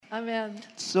Amen.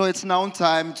 So it's now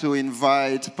time to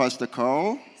invite Pastor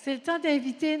Carl. C'est le temps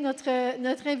d'inviter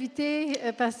notre invité,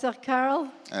 Pasteur Carl.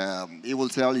 He will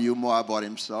tell you more about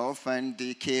himself, and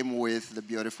he came with the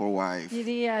beautiful wife. Il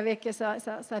est avec sa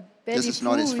belle This is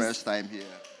not his épouse. first time here.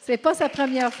 C'est pas sa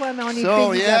première fois, mais on est So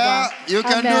bénis yeah, d'abord. you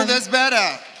can Amen. do this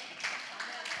better.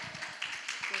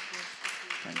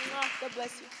 God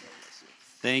bless you.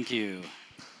 Thank you.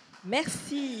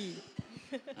 Merci.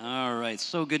 All right,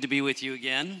 so good to be with you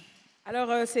again.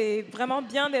 Alors, c'est vraiment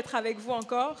bien d'être avec vous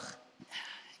encore.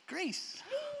 Grace,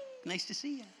 nice to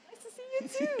see you. Nice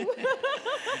to see you too.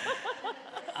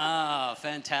 Ah,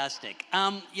 fantastic.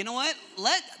 You know what?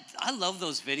 I love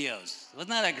those videos. Wasn't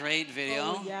that a great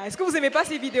video? Oh, yeah. Est-ce que vous aimez pas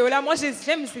ces vidéos-là? Moi,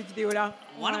 j'aime ces vidéos-là.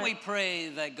 Why don't Ouais. we pray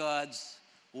that God's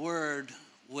word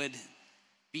would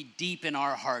be deep in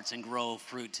our hearts and grow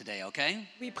fruit today, okay?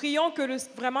 Oui, prions que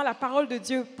vraiment la parole de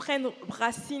Dieu prenne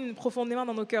racine profondément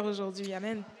dans nos cœurs aujourd'hui.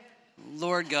 Amen.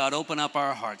 Lord God, open up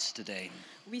our hearts today,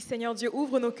 Oui, Seigneur Dieu,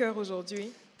 ouvre nos cœurs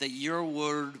aujourd'hui. that your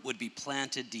word would be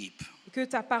planted deep Et que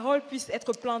ta parole puisse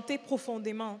être plantée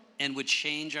profondément and would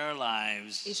change our et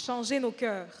lives changer nos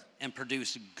cœurs and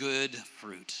produce good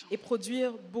fruit. et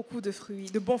produire beaucoup de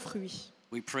fruits, de bons fruits.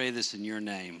 We pray this in your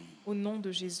name. Au nom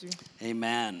de Jésus.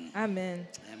 Amen. Amen.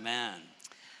 Amen.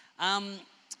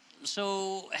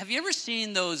 So, have you ever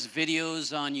seen those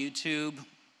videos on YouTube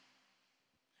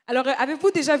Alors,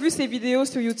 avez-vous déjà vu ces vidéos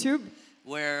sur YouTube?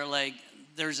 where, like,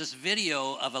 there's this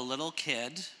video of a little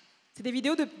kid C'est des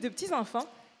vidéos de petits enfants.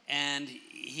 and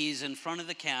he's in front of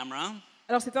the camera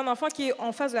Alors, c'est un enfant qui est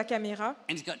en face de la caméra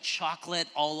and he's got chocolate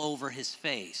all over his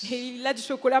face et il a du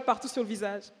chocolat partout sur le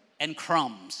visage and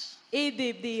crumbs. et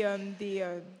des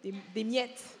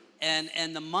miettes.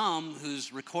 And the mom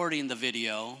who's recording the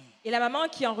video Et la maman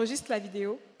qui enregistre la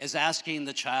vidéo, is asking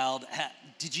the child,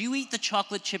 "Did you eat the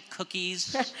chocolate chip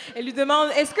cookies?" elle lui demande,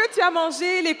 est-ce que tu as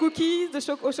mangé les cookies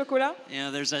au chocolat? You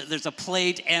know, there's a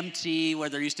plate empty where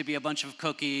there used to be a bunch of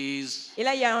cookies. Et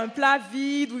là, il y a un plat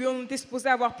vide où on était supposé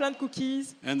avoir plein de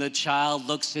cookies. And the child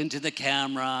looks into the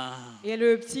camera. Et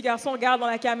le petit garçon regarde dans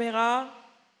la caméra.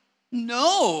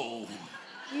 No!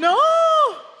 Non!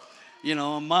 You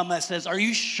know, mama says, "Are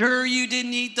you sure you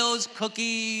didn't eat those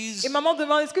cookies?" Et maman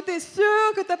demande, est-ce que tu es sûr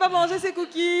que tu n'as pas mangé ces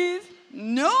cookies?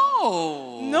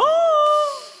 No! Non!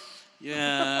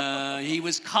 Yeah, he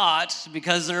was caught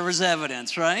because there was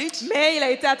evidence, right? Mais il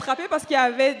a été attrapé parce qu'il y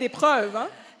avait des preuves. Hein?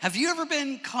 Have you ever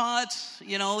been caught?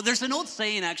 You know, there's an old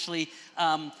saying actually,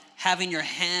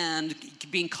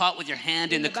 being caught with your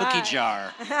hand in the cookie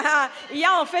jar. Il y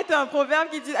a en fait un proverbe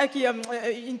qui dit,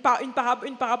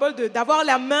 une parabole d'avoir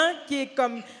la main qui est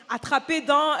comme attrapée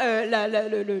dans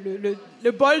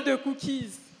le bol de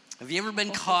cookies. Have you ever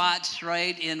been caught,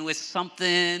 right, with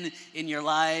something in your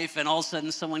life, and all of a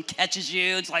sudden someone catches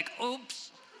you? It's like,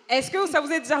 oops. Est-ce que ça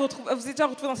vous êtes déjà retrouvé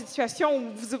dans cette situation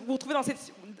où vous vous retrouvez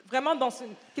vraiment dans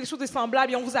quelque chose de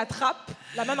semblable et on vous attrape,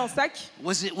 la main dans le sac?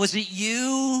 Was it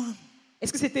you?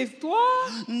 Est-ce que c'était toi?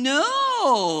 No.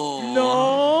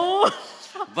 Non.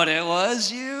 But it was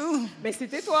you. Mais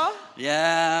c'était toi.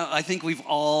 Yeah, I think we've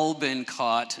all been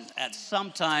caught at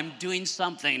some time doing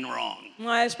something wrong.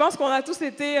 Ouais, je pense qu'on a tous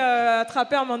été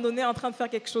attrapés à un moment donné en train de faire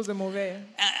quelque chose de mauvais.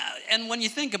 And when you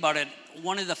think about it,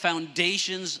 one of the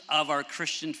foundations of our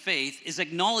Christian faith is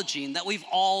acknowledging that we've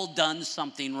all done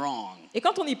something wrong. Et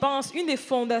quand on y pense, une des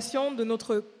fondations de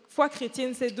notre foi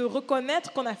chrétienne, c'est de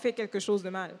reconnaître qu'on a fait quelque chose de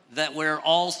mal. That we're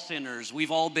all sinners.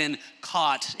 We've all been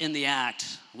caught in the act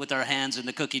with our hands in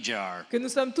the cookie jar. Que nous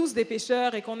sommes tous des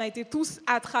pécheurs et qu'on a été tous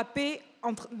attrapés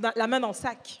la main dans le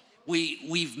sac.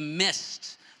 We've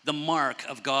missed the mark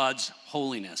of God's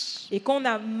holiness. Et qu'on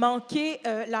a manqué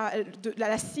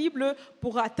la cible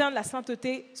pour atteindre la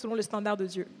sainteté selon le standard de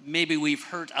Dieu. Maybe we've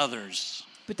hurt others.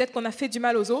 Peut-être qu'on a fait du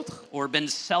mal aux autres. Or been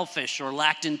selfish or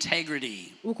lacked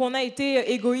integrity. Ou qu'on a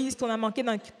été égoïste, on a manqué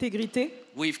d'intégrité.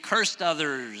 We've cursed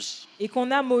others. Et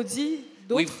qu'on a maudit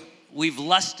d'autres. We've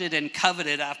lusted and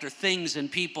coveted after things and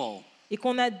people. Et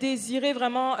qu'on a désiré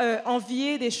vraiment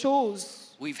envier des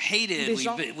choses. We've hated,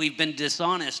 we've been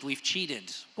dishonest, we've cheated.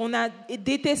 Qu'on a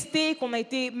détesté, qu'on a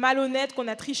été malhonnête, qu'on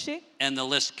a triché. And the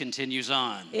list continues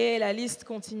on. Et la liste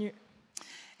continue.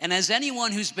 And as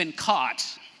anyone who's been caught,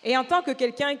 et en tant que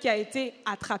quelqu'un qui a été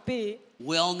attrapé,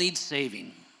 we all need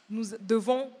saving. Nous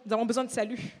avons besoin de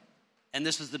salut. And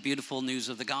this is the beautiful news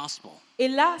of the gospel. Et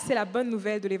là, c'est la bonne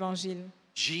nouvelle de l'évangile.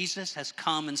 Jesus has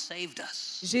come and saved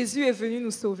us. Jésus est venu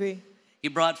nous sauver. He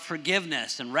brought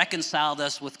forgiveness and reconciled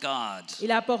us with God.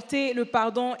 Il a apporté le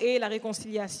pardon et la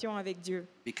réconciliation avec Dieu.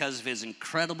 Because of his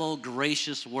incredible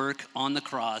gracious work on the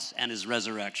cross and his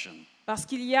resurrection. Parce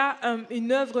qu'il y a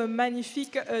une œuvre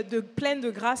magnifique pleine de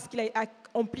grâce qu'il a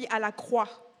accompli à la croix.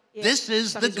 Et This is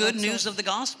sa the good résurrection. news of the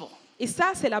gospel. Et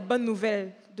ça, c'est la bonne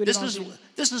nouvelle de l'Évangile.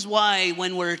 This is why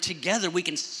when we're together, we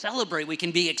can celebrate, we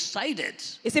can be excited.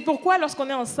 Et c'est pourquoi, lorsqu'on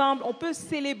est ensemble, on peut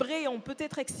célébrer, on peut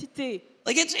être excité.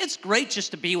 Like it's great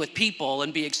just to be with people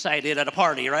and be excited at a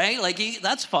party, right? Like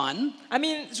that's fun. I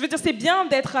mean, je veux dire, c'est bien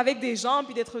d'être avec des gens,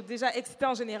 puis d'être déjà excité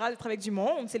en général, d'être avec du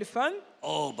monde, c'est le fun.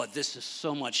 Oh, but this is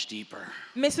so much deeper.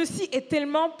 Mais ceci est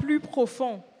tellement plus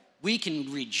profond. We can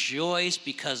rejoice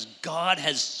because God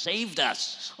has saved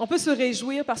us. On peut se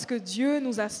réjouir parce que Dieu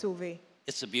nous a sauvés.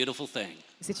 It's a beautiful thing.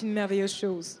 C'est une merveilleuse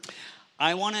chose.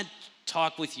 I want to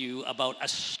talk with you about a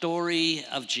story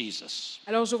of Jesus.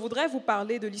 Alors, je voudrais vous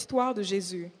parler de l'histoire de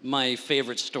Jésus. My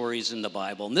favorite stories in the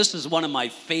Bible. And this is one of my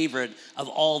favorite of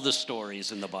all the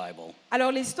stories in the Bible.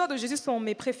 Alors, les histoires de Jésus sont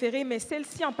mes préférées, mais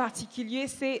celle-ci en particulier,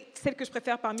 c'est celle que je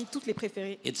préfère parmi toutes les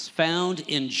préférées. It's found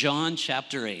in John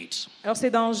chapter 8. Alors,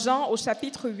 c'est dans Jean au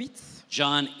chapitre 8,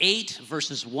 John 8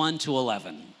 verses 1 to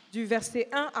 11. du verset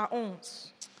 1 à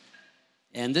 11.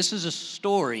 And this is a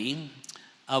story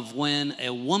of when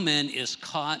a woman is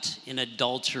caught in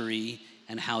adultery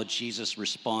and how Jesus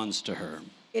responds to her.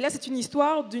 Et là, c'est une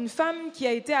histoire d'une femme qui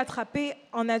a été attrapée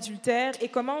en adultère et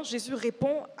comment Jésus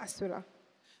répond à cela.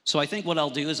 So I think what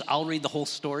I'll do is I'll read the whole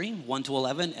story, 1 to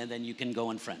 11, and then you can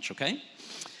go in French, okay?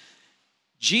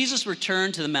 Jesus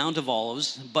returned to the Mount of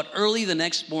Olives, but early the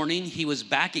next morning he was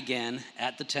back again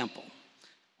at the temple.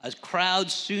 A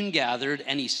crowd soon gathered,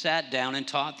 and he sat down and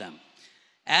taught them.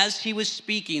 As he was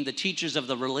speaking, the teachers of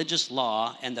the religious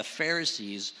law and the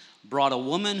Pharisees brought a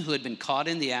woman who had been caught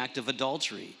in the act of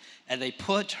adultery, and they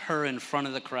put her in front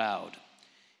of the crowd.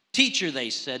 "Teacher," they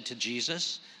said to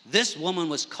Jesus, "this woman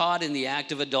was caught in the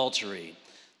act of adultery.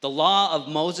 The law of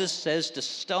Moses says to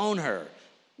stone her.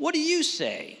 What do you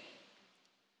say?"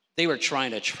 They were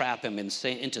trying to trap him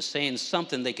into saying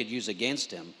something they could use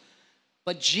against him.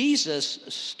 But Jesus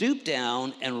stooped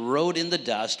down and wrote in the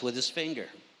dust with his finger.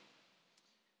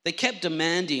 They kept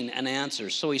demanding an answer,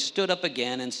 so he stood up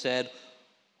again and said,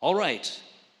 "All right,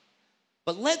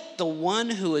 but let the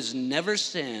one who has never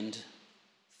sinned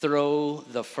throw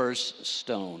the first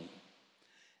stone."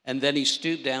 And then he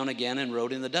stooped down again and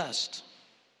wrote in the dust.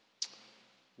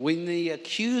 When the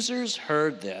accusers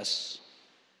heard this,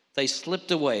 they slipped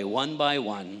away one by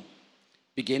one,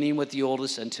 beginning with the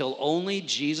oldest, until only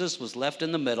Jesus was left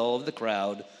in the middle of the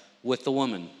crowd with the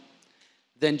woman.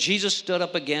 Then Jesus stood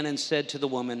up again and said to the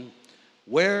woman,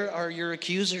 "Where are your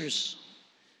accusers?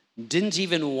 Didn't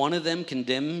even one of them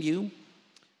condemn you?"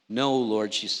 "No,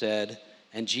 Lord," she said.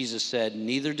 And Jesus said,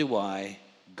 "Neither do I.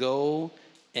 Go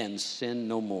and sin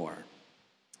no more."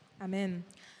 Amen.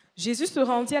 Jésus se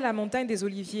rendit à la montagne des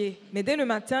Oliviers, mais dès le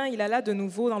matin, il alla de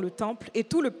nouveau dans le temple et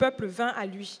tout le peuple vint à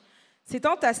lui.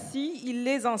 S'étant assis, il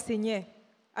les enseignait.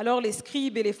 Alors les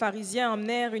scribes et les pharisiens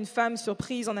emmenèrent une femme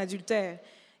surprise en adultère.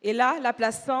 Et là, la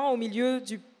plaçant au milieu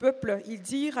du peuple, ils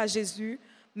dirent à Jésus,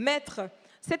 « Maître,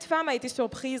 cette femme a été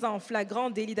surprise en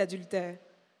flagrant délit d'adultère.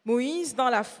 Moïse, dans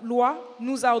la loi,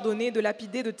 nous a ordonné de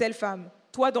lapider de telles femmes.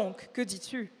 Toi donc, que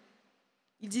dis-tu »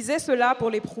 Il disait cela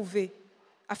pour l'éprouver,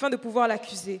 afin de pouvoir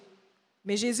l'accuser.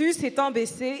 Mais Jésus, s'étant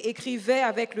baissé, écrivait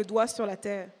avec le doigt sur la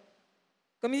terre.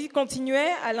 Comme il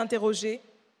continuait à l'interroger,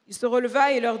 il se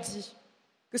releva et leur dit,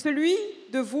 « Que celui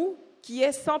de vous qui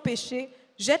est sans péché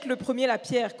jette le premier la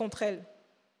pierre contre elle. »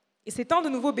 Et s'étant de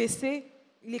nouveau baissé,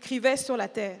 il écrivait sur la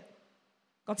terre.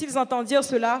 Quand ils entendirent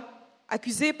cela,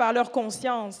 accusés par leur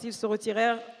conscience, ils se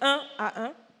retirèrent un à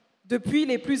un, depuis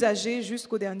les plus âgés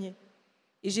jusqu'au dernier.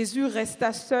 Et Jésus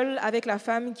resta seul avec la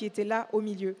femme qui était là au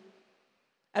milieu.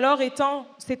 Alors,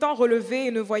 s'étant relevé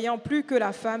et ne voyant plus que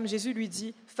la femme, Jésus lui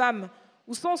dit, « Femme,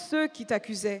 où sont ceux qui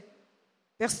t'accusaient?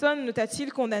 Personne ne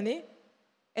t'a-t-il condamné ?»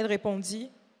 Elle répondit,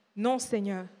 « Non,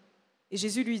 Seigneur. » Et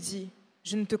Jésus lui dit, «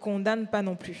 Je ne te condamne pas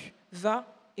non plus. Va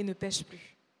et ne pêche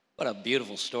plus. » What a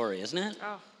beautiful story, isn't it?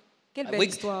 Ah, quelle belle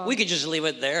histoire. We could just leave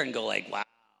it there and go like, wow.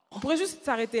 On pourrait juste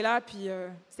s'arrêter là puis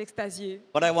s'extasier.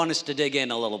 But I want us to dig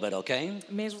in a little bit, okay?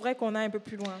 Mais je voudrais qu'on aille un peu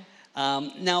plus loin.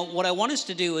 Now, what I want us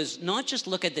to do is not just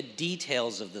look at the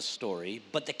details of the story,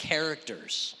 but the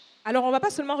characters. Alors, on ne va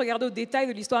pas seulement regarder aux détails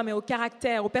de l'histoire, mais au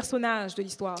caractère, aux personnages de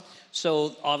l'histoire.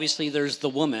 So, obviously, there's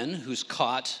the woman who's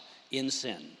caught in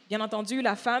sin. Bien entendu,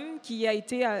 la femme qui a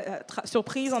été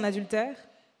surprise en adultère.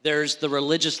 There's the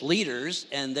religious leaders,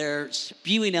 and they're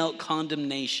spewing out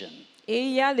condemnation. Et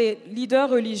il y a les leaders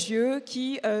religieux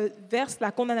qui versent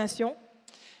la condamnation.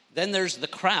 Then there's the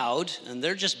crowd, and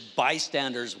they're just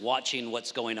bystanders watching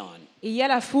what's going on. Et il y a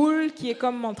la foule qui est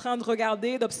comme en train de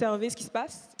regarder, d'observer ce qui se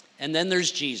passe. And then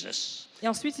there's Jesus. Et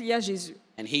ensuite, il y a Jésus.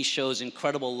 and he shows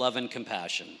incredible love and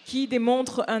compassion. qui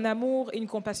démontre un amour et une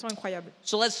compassion incroyables.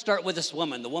 So let's start with this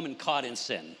woman, the woman caught in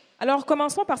sin. Alors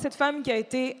commençons par cette femme qui a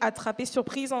été attrapée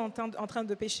surprise en train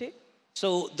de pécher.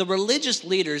 So the religious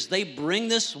leaders, they bring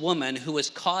this woman who was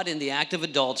caught in the act of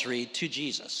adultery to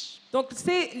Jesus. Donc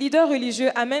ces leaders religieux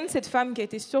amènent cette femme qui a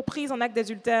été surprise en acte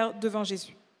d'adultère devant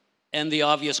Jésus. And the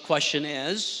obvious question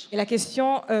is, Et la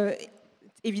question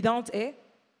évidente est,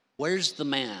 where's the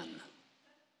man?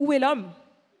 où est l'homme?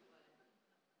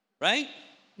 Right?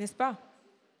 N'est-ce pas?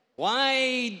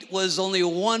 Why was only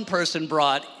one person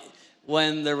brought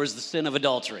when there was the sin of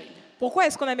adultery? Pourquoi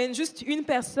est-ce qu'on amène juste une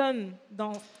personne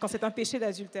quand c'est un péché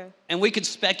d'adultère? And we could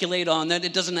speculate on that.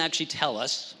 It doesn't actually tell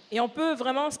us. Et on peut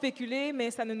vraiment spéculer,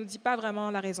 mais ça ne nous dit pas vraiment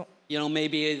la raison. You know,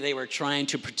 maybe they were trying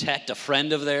to protect a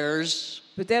friend of theirs.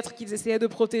 Peut-être qu'ils essayaient de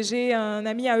protéger un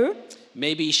ami à eux.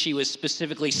 Maybe she was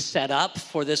specifically set up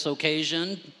for this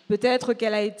occasion. Peut-être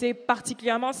qu'elle a été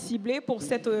particulièrement ciblée pour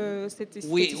cette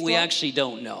We histoire. actually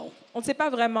don't know. On ne sait pas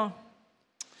vraiment.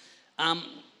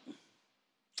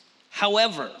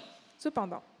 However,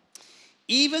 Cependant,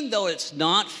 even though it's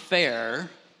not fair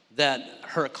that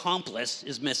her accomplice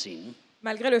is missing,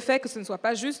 malgré le fait que ce ne soit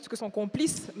pas juste que son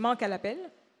complice manque à l'appel,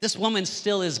 this woman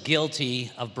still is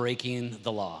guilty of breaking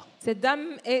the law. cette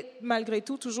dame est malgré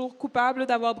tout toujours coupable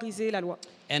d'avoir brisé la loi.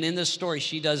 And in this story,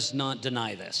 she does not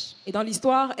deny this. Et dans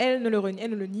l'histoire, elle ne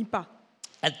le nie pas.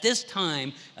 At this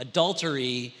time,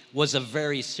 adultery was a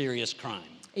very serious crime.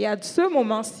 Et à ce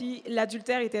moment-ci,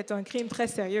 l'adultère était un crime très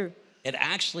sérieux. It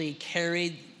actually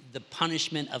carried the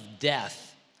punishment of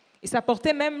death Et ça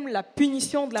portait même la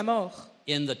punition de la mort.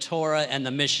 in the Torah and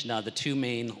the Mishnah, the two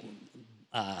main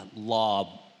law.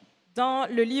 Dans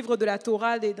le livre de la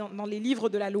Torah, dans les livres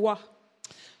de la loi.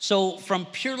 So, from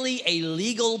purely a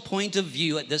legal point of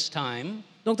view at this time,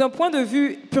 Donc d'un point de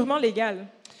vue purement légal,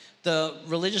 the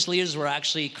religious leaders were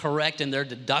actually correct in their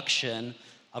deduction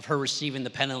of her receiving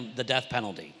the death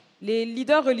penalty. les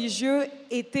leaders religieux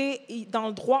étaient dans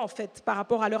le droit, en fait, par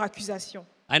rapport à leur accusation.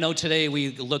 I know today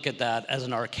we look at that as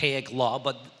an archaic law,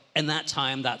 but in that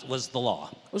time, that was the law.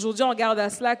 Aujourd'hui, on regarde à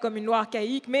cela comme une loi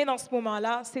archaïque, mais dans ce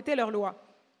moment-là, c'était leur loi.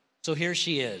 So here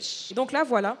she is, Et donc là,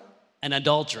 voilà, an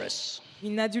adulteress.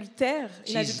 une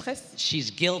adultresse,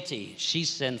 She's guilty, she's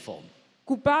sinful.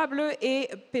 coupable et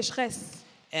pécheresse.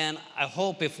 And I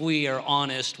hope if we are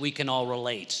honest, we can all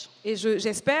relate. Et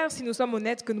j'espère, si nous sommes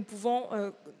honnêtes, que nous pouvons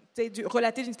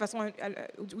relater d'une façon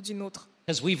ou d'une autre.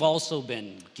 Because we've also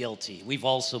been guilty, we've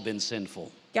also been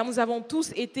sinful. Car nous avons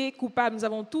tous été coupables, nous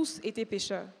avons tous été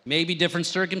pécheurs. Maybe different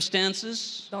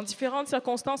circumstances, Dans différentes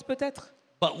circonstances peut-être,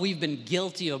 but we've been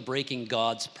guilty of breaking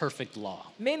God's perfect law.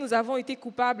 mais nous avons été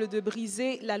coupables de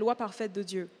briser la loi parfaite de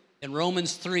Dieu. In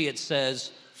Romans 3, it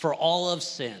says, "For all have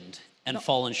sinned and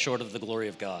fallen short of the glory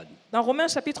of God." Dans Romains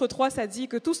chapitre 3, ça dit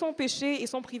que tous sont péchés et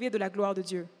sont privés de la gloire de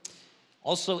Dieu.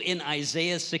 Also in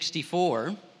Isaiah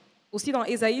 64, Aussi dans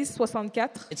Ésaïe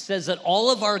 64, it says that all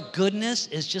of our goodness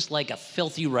is just like a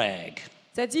filthy rag.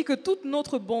 ça dit que toute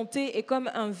notre bonté est comme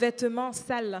un vêtement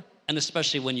sale, And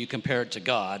especially when you compare it to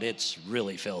God, it's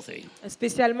really filthy.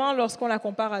 spécialement lorsqu'on la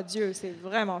compare à Dieu, c'est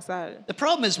vraiment sale. The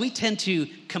problem is we tend to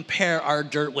compare our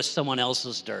dirt with someone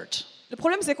else's dirt. Le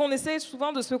problème, c'est qu'on essaie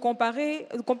souvent de se comparer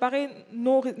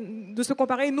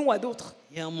nous à d'autres.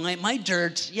 You know, my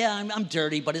dirt, yeah, I'm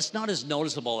dirty, but it's not as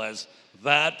noticeable as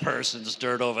that person's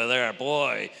dirt over there.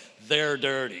 Boy, they're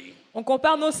dirty. On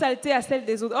compare nos saletés à celles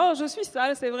des autres. Oh, je suis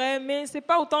sale, c'est vrai, mais c'est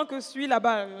pas autant que celui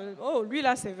là-bas. Oh, lui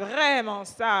là, c'est vraiment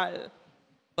sale.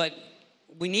 But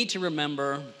we need to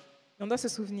remember Et on doit se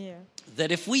souvenir that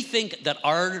if we think that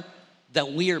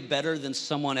we are better than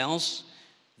someone else,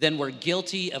 then we're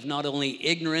guilty of not only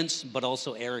ignorance but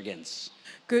also arrogance.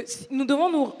 que nous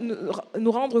devons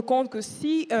nous rendre compte que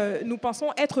si nous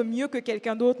pensons être mieux que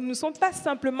quelqu'un d'autre, nous ne sommes pas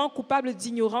simplement coupables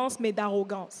d'ignorance, mais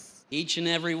d'arrogance. Each and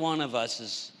every one of us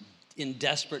is in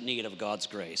desperate need of God's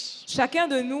grace. Chacun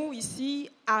de nous ici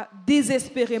a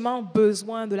désespérément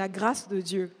besoin de la grâce de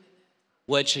Dieu.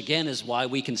 Which again is why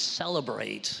we can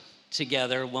celebrate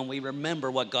together when we remember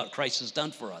what Christ has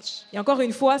done for us. Et encore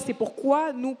une fois, c'est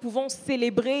pourquoi nous pouvons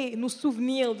célébrer, nous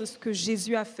souvenir de ce que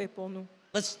Jésus a fait pour nous.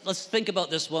 Let's think about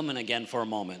this woman again for a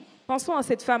moment. Pensons à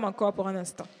cette femme encore pour un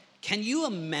instant. Can you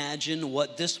imagine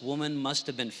what this woman must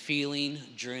have been feeling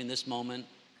during this moment?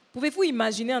 Pouvez-vous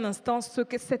imaginer un instant ce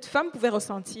que cette femme pouvait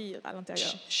ressentir à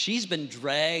l'intérieur? She's been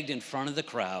dragged in front of the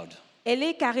crowd, Elle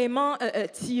est carrément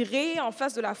tirée en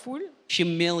face de la foule,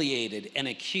 humiliated and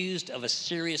accused of a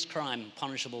serious crime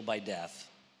punishable by death.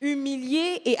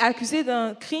 humiliée et accusée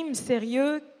d'un crime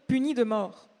sérieux puni de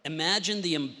mort. Imagine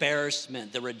the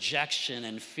embarrassment, the rejection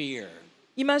and fear.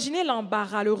 Imaginez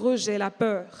l'embarras, le rejet, la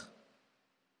peur.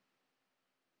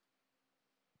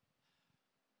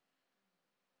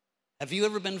 Have you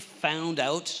ever been found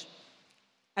out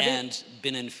and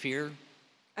been in fear?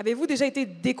 Avez-vous déjà été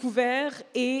découvert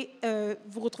et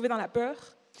vous retrouvez dans la peur?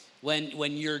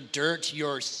 When your dirt,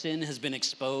 your sin has been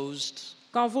exposed?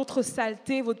 Quand votre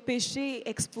saleté, votre péché est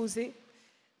exposé?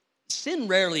 Sin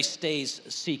rarely stays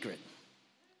secret.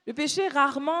 Le péché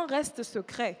rarement reste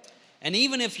secret. And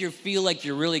even if you feel like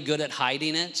you're really good at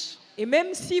hiding it, Et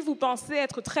même si vous pensez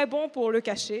être très bon pour le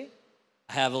cacher,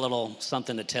 I have a little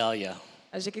something to tell you.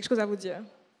 j'ai quelque chose à vous dire.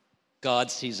 God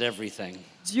sees everything.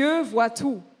 Dieu voit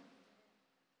tout.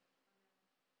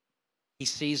 He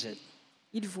sees it.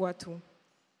 Il voit tout.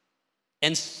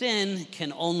 And sin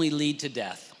can only lead to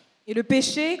death. Et le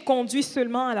péché conduit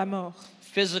seulement à la mort.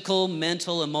 Physical,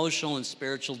 mental, emotional, and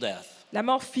spiritual death. La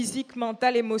mort physique,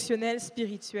 mentale, émotionnelle,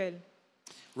 spirituelle.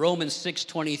 Romans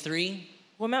 6:23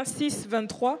 Romains 6,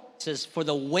 23. says, "For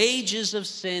the wages of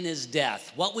sin is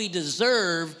death. What we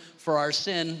deserve for our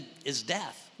sin is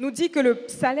death." Nous dit que le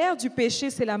salaire du péché,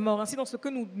 c'est la mort. Ainsi, dans ce que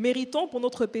nous méritons pour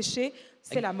notre péché,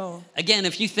 c'est la mort. Again,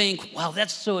 if you think, wow,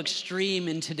 that's so extreme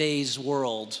in today's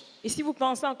world, Et si vous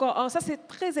pensez encore, oh, ça c'est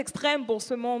très extrême pour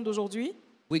ce monde d'aujourd'hui,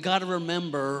 we got to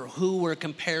remember who we're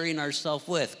comparing ourselves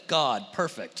with. God,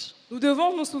 perfect. nous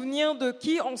devons nous souvenir de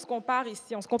qui on se compare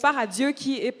ici. On se compare à Dieu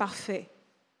qui est parfait.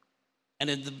 And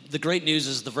the great news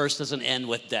is the verse doesn't end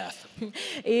with death.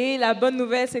 Et la bonne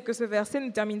nouvelle, c'est que ce verset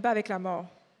ne termine pas avec la mort.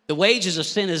 The wages of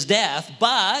sin is death,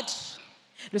 but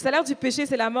Le salaire du péché,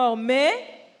 c'est la mort, mais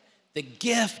the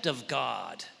gift of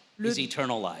God is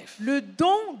eternal life. le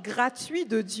don gratuit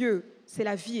de Dieu, c'est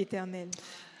la vie éternelle.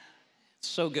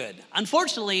 So good.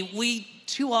 Unfortunately, we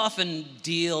too often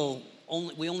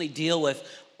we only deal with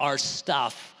our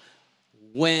stuff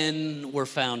when we're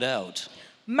found out.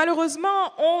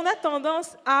 Malheureusement, on a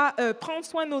tendance à prendre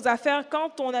soin de nos affaires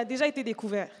quand on a déjà été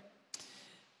découvert.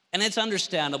 And it's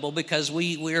understandable because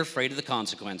we're afraid of the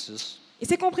consequences. Et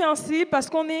c'est compréhensible parce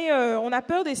qu'on a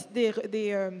peur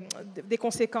des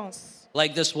conséquences.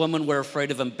 Like this woman, we're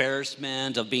afraid of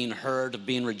embarrassment, of being hurt, of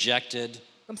being rejected.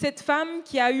 Comme cette femme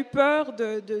qui a eu peur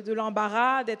de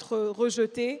l'embarras, d'être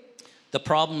rejetée. The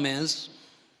problem is,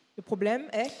 Le problème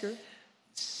est que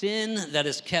sin that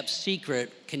is kept secret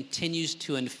continues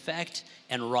to infect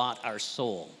and rot our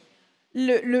soul.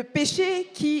 le péché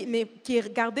qui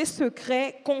est gardé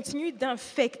secret continue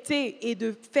d'infecter et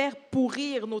de faire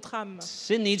pourrir notre âme.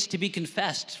 Sin needs to be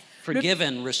confessed,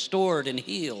 forgiven, restored, and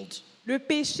healed. Le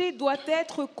péché doit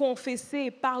être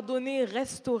confessé, pardonné,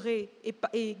 restauré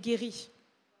et guéri.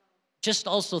 Just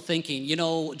also thinking,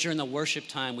 during the worship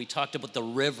time, we talked about the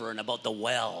river and about the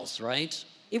wells, right?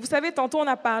 Et vous savez, tantôt on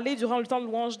a parlé durant le temps de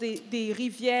louange des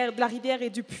rivières, de la rivière et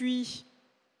du puits.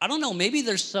 I don't know, maybe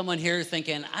there's someone here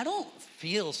thinking, I don't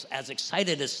feel as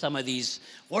excited as some of these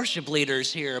worship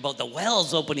leaders here about the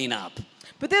wells opening up.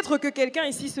 Peut-être que quelqu'un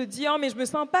ici se dit, oh, mais je me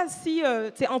sens pas si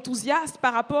enthousiaste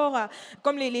par rapport à,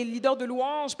 comme les leaders de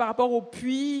louange, par rapport au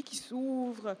puits qui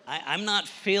s'ouvre. I'm not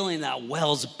feeling that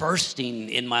wells bursting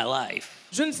in my life.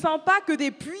 Je ne sens pas que des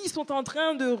puits sont en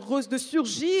train de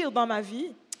surgir dans ma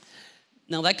vie.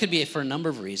 Now, that could be for a number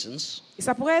of reasons. Et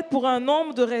ça pourrait être pour un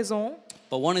nombre de raisons.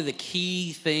 But one of the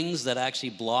key things that actually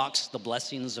blocks the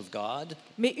blessings of God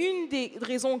Mais une des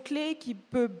raisons clés qui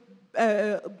peut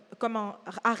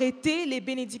arrêter les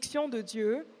bénédictions de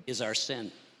Dieu, is our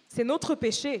sin. c'est notre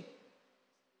péché.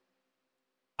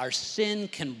 Our sin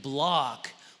can block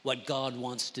what God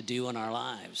wants to do in our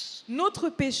lives. Notre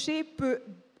péché peut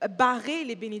barrer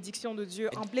les bénédictions de Dieu,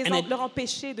 leur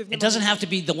empêcher de venir. It doesn't have to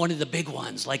be one of the big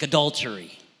ones, like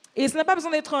adultery. Et ce n'a pas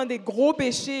besoin d'être un des gros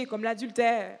péchés comme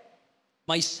l'adultère.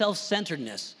 My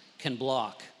self-centeredness can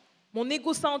block Mon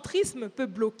égocentrisme peut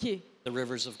bloquer the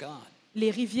rivers of God. les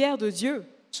rivières de Dieu.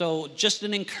 So just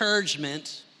an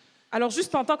encouragement, Alors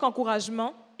juste en tant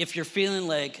qu'encouragement, if you're feeling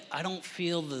like, I don't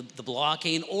feel the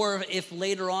blocking, or if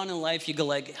later on in life you go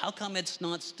like, how come it's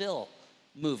not still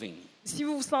moving? si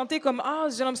vous vous sentez comme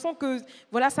j'ai l'impression que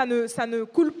voilà ça ne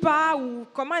coule pas, ou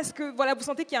comment est-ce que voilà vous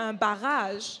sentez qu'il y a un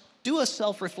barrage, Do a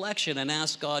self-reflection and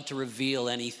ask God to reveal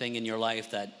anything in your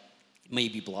life that may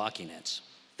be blocking it.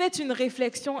 faites une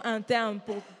réflexion interne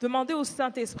pour demander au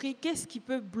Saint-Esprit qu'est-ce qui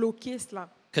peut bloquer cela.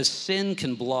 Because sin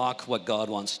can block what God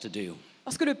wants to do.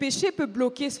 Parce que le péché peut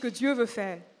bloquer ce que Dieu veut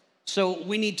faire. So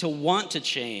we need to want to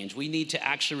change. We need to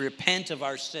actually repent of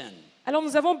our sin. Alors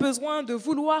nous avons besoin de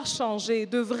vouloir changer,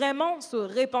 de vraiment se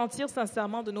repentir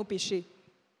sincèrement de nos péchés.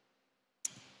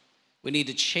 We need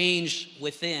to change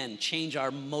within, change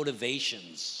our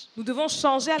motivations. Nous devons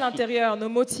changer à l'intérieur nos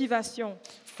motivations.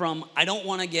 From, I don't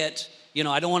want to get,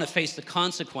 I don't want to face the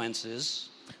consequences,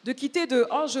 de quitter de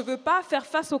 « oh, je ne veux pas faire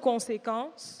face aux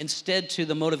conséquences » instead to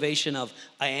the motivation of,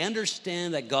 I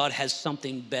understand that God has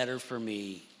something better for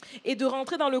me. et de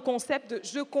rentrer dans le concept de «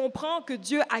 je comprends que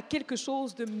Dieu a quelque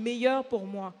chose de meilleur pour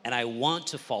moi And I want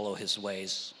to follow his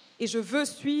ways. et je veux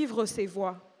suivre ses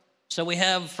voies ». So we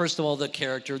have, first of all, the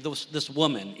character, this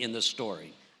woman in the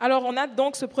story. Alors on a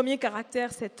donc ce premier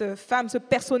caractère, cette femme, ce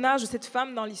personnage de cette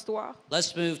femme dans l'histoire.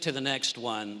 Let's move to the next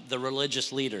one, the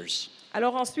religious leaders.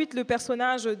 Alors ensuite, le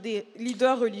personnage des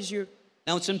leaders religieux.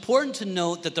 Now, it's important to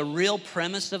note that the real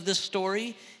premise of this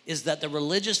story is that the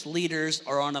religious leaders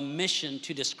are on a mission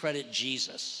to discredit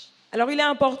Jesus. Alors il est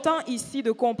important ici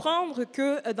de comprendre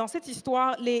que dans cette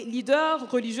histoire, les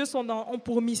leaders religieux ont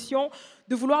pour mission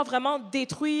de vouloir vraiment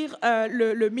détruire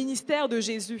le ministère de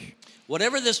Jésus.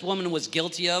 Whatever this woman was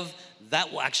guilty of, that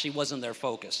actually wasn't their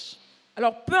focus.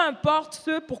 Alors peu importe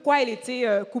ce pourquoi elle était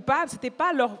coupable, ce n'était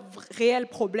pas leur réel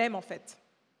problème en fait.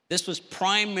 This was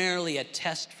primarily a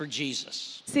test for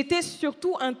Jesus. C'était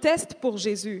surtout un test pour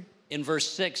Jésus. In verse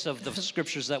 6 of the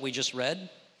scriptures that we just read,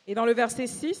 Et dans le verset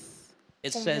 6,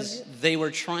 it says they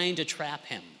were trying to trap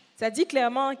him. ça dit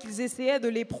clairement qu'ils essayaient de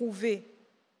l'éprouver.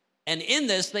 And in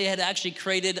this, they had actually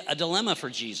created a dilemma for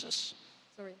Jesus.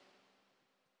 Sorry.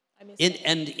 I missed that.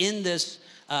 And in this,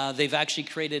 they've actually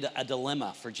created a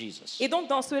dilemma for Jesus. Et donc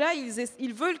dans cela,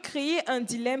 ils veulent créer un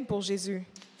dilemme pour Jésus.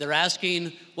 They're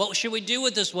asking, what should we do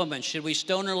with this woman? Should we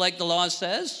stone her like the law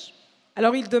says?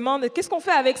 Alors ils demandent, qu'est-ce qu'on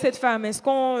fait avec cette femme? Est-ce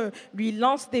qu'on lui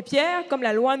lance des pierres comme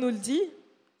la loi nous le dit?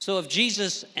 So if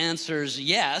Jesus answers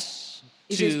yes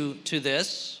to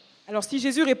this, Alors si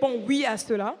Jésus répond oui à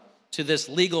cela, to this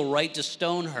legal right to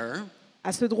stone her,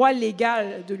 à ce droit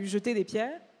légal de lui jeter des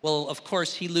pierres, well, of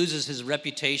course, he loses his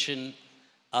reputation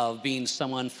of being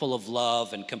someone full of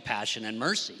love and compassion and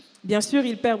mercy. bien sûr,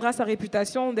 il perdra sa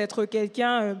réputation d'être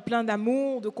quelqu'un plein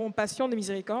d'amour, de compassion, de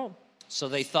miséricorde. So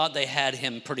they thought they had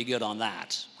him pretty good on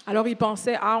that. Alors ils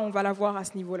pensaient, on va la voir à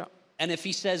ce niveau-là. And if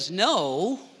he says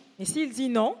no, Et s'il dit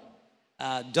non,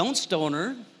 don't stone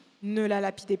her, ne la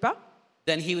lapidez pas,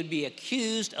 then he would be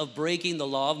accused of breaking the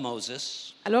law of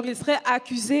Moses alors il serait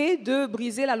accusé de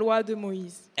briser la loi de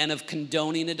Moïse and of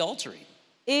condoning adultery.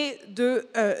 et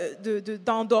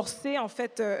d'endorser en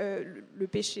fait le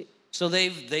péché. So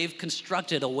they've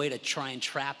constructed a way to try and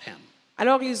trap him.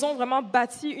 Alors ils ont vraiment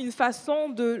bâti une façon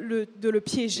de le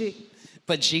piéger.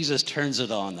 But Jesus turns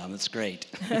it on them. It's great.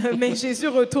 Mais Jésus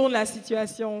retourne la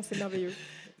situation, c'est merveilleux.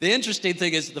 The interesting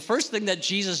thing is, the first thing that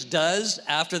Jesus does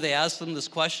after they ask him this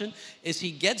question is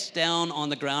he gets down on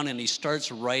the ground and he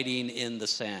starts writing in the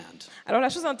sand. Alors la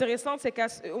chose intéressante, c'est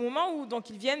qu'au moment où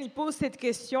donc ils viennent, ils posent cette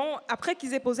question. Après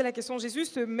qu'ils aient posé la question, Jésus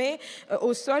se met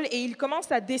au sol et il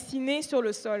commence à dessiner sur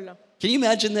le sol. Can you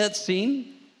imagine that scene?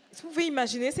 Est-ce que vous pouvez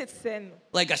imaginer cette scène?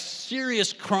 Like a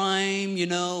serious crime, you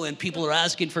know, and people are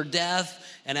asking for death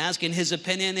and asking his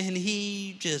opinion, and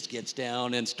he just gets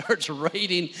down and starts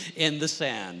writing in the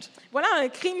sand. Voilà un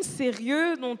crime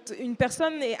sérieux dont une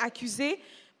personne est accusée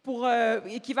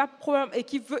et qui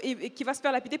va se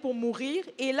faire lapider pour mourir.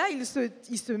 Et là, il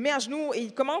se met à genoux et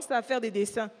il commence à faire des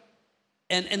dessins.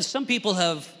 And some people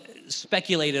have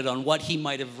speculated on what he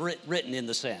might have written in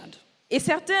the sand. Et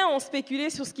certains ont spéculé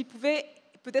sur ce qu'il pouvait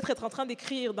peut-être être en train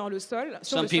d'écrire dans le sol.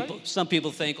 Sur le sol. Some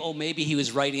people think, oh, maybe he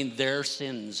was writing their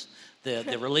sins,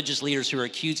 the religious leaders who are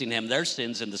accusing him, their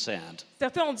sins in the sand.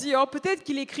 Certains ont dit, peut-être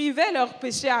qu'il écrivait leurs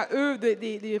péchés à eux,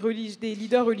 des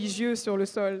leaders religieux sur le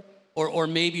sol. Or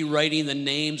maybe writing the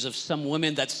names of some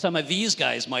women that some of these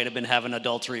guys might have been having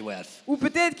adultery with. Ou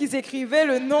peut-être qu'ils écrivaient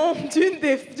le nom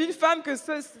d'une femme que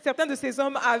certains de ces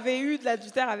hommes avaient eu de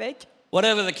l'adultère avec.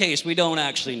 Whatever the case, we don't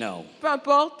actually know. Peu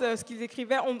importe ce qu'ils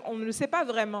écrivaient, on ne le sait pas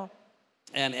vraiment.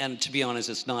 And to be honest,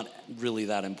 it's not really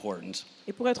that important.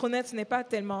 Et pour être honnête, ce n'est pas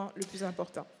tellement le plus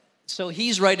important. So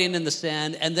he's writing in the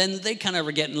sand, and then they kind of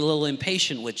are getting a little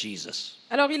impatient with Jesus.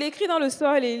 Alors il écrit dans le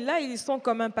sol et là ils sont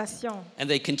comme impatients. And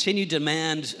they continue to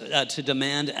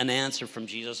demand an answer from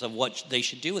Jesus of what they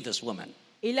should do with this woman.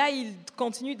 Et là ils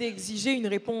continuent d'exiger une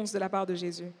réponse de la part de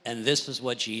Jésus. And this is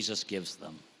what Jesus gives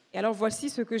them. Et alors voici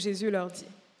ce que Jésus leur dit.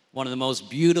 One of the most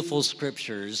beautiful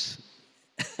scriptures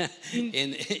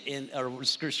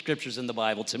scriptures in the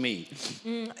Bible to me.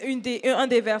 Un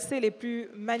des versets les plus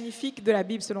magnifiques de la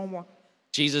Bible selon moi.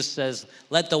 Jesus says,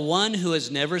 "Let the one who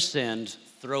has never sinned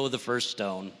throw the first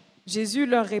stone." Jésus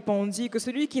leur répondit que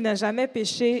celui qui n'a jamais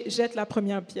péché jette la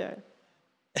première pierre.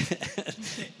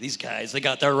 These guys, they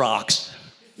got their rocks.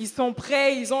 Ils sont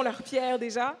prêts, ils ont leurs pierres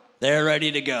déjà. They're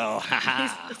ready to go.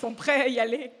 Ils sont prêts à y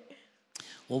aller.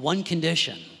 Well, one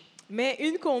condition. Mais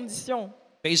une condition.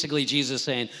 Basically, Jesus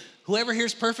saying, whoever here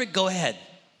is perfect, go ahead.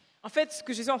 En fait, ce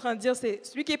que Jésus est en train de dire, c'est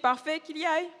celui qui est parfait, qu'il y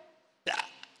aille.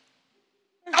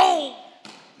 Oh,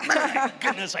 my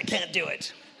goodness, I can't do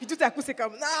it. Puis tout à coup, c'est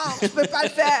comme, non, je peux pas le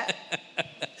faire.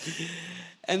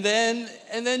 And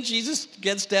then Jesus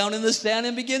gets down in the sand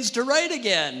and begins to write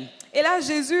again. Et là,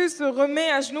 Jésus se remet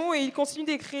à genoux et il continue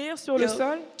d'écrire sur le You know,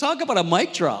 sol. talk about a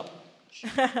mic drop.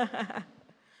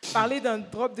 Parler d'un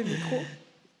drop de micro.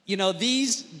 You know,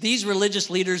 these religious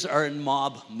leaders are in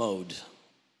mob mode.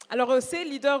 Alors, ces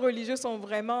leaders religieux sont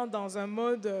vraiment dans un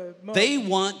mode. They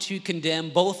want to condemn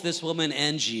both this woman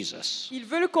and Jesus. Ils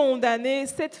veulent condamner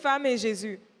cette femme et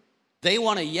Jésus. They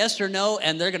want a yes or no,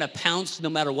 and they're going to pounce no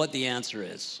matter what the answer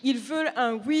is. Ils veulent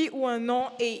un oui ou un non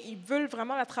et ils veulent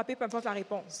vraiment l'attraper, peu importe la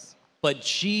réponse. But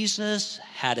Jesus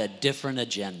had a different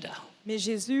agenda. Mais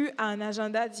Jésus a un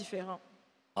agenda différent.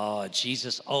 Oh,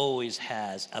 Jesus always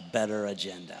has a better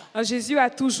agenda. Alors, Jésus a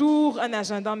toujours un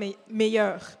agenda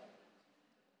meilleur.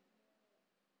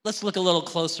 Let's look a little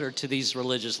closer to these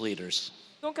religious leaders.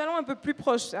 Donc, allons un peu plus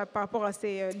proche par rapport à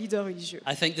ces leaders religieux.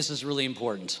 I think this is really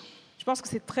important. Je pense que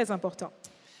c'est très important.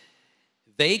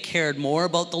 They cared more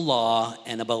about the law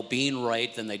and about being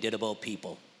right than they did about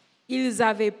people. Ils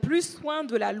avaient plus soin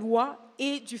de la loi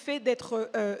et du fait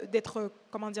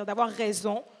d'avoir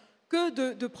raison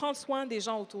que de prendre soin des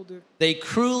gens autour d'eux. They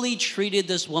cruelly treated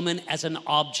this woman as an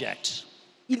object.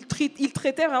 Ils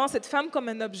traitaient vraiment cette femme comme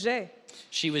un objet.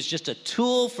 She was just a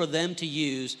tool for them to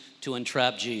use to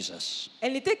entrap Jesus.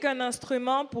 Elle n'était qu'un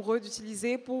instrument pour eux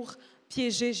d'utiliser pour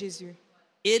piéger Jésus.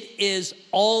 It is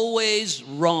always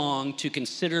wrong to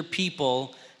consider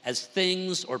people as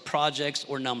things or projects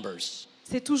or numbers.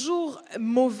 C'est toujours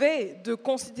mauvais de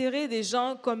considérer des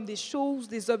gens comme des choses,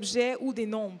 des objets ou des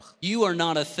nombres. You are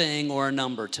not a thing or a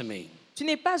number to me. Tu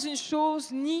n'es pas une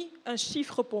chose ni un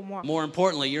chiffre pour moi. More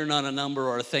importantly, you're not a number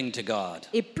or a thing to God.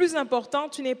 Et plus important,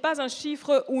 tu n'es pas un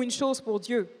chiffre ou une chose pour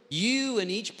Dieu. You and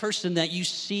each person that you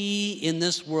see in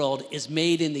this world is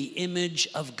made in the image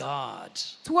of God.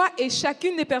 Toi et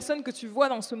chacune des personnes que tu vois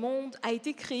dans ce monde a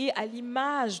été créée à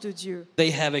l'image de Dieu.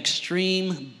 They have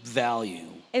extreme value.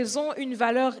 Elles ont une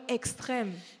valeur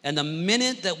extrême. And the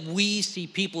minute that we see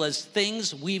people as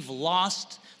things, we've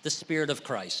lost the Spirit of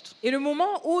Christ. Et le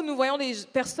moment où nous voyons les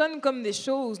personnes comme des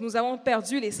choses, nous avons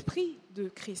perdu l'esprit de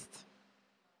Christ.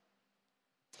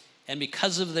 And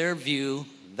because of their view,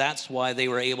 that's why they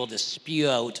were able to spew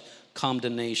out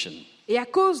condemnation. Et à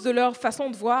cause de leur façon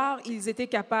de voir, ils étaient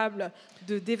capables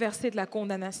de déverser de la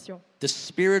condamnation. The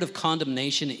spirit of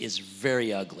condemnation is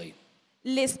very ugly,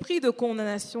 L'esprit de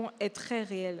condamnation est très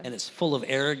réel. and it's full of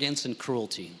arrogance and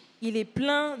cruelty. Il est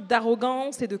plein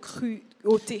d'arrogance et de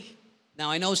cruauté.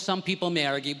 Now, I know some people may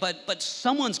argue, but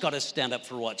someone's got to stand up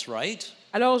for what's right.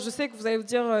 Alors, je sais que vous allez vous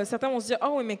dire, certains vont se dire,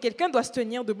 oh oui, mais quelqu'un doit se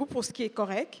tenir debout pour ce qui est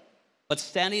correct. But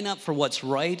standing up for what's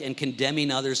right and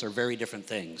condemning others are very different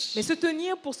things. Mais se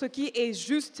tenir pour ce qui est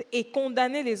juste et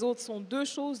condamner les autres sont deux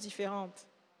choses différentes.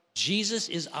 Jesus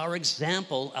is our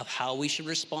example of how we should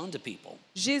respond to people.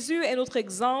 Jésus est notre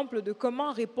exemple de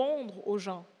comment répondre aux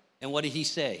gens. And what did he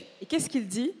say? Et qu'est-ce qu'il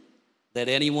dit? Let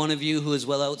any one of you who is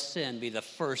without sin be the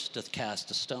first to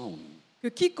cast a stone. Que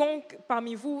quiconque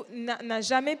parmi vous n'a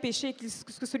jamais péché,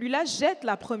 que celui-là jette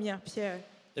la première pierre.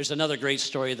 There's another great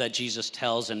story that Jesus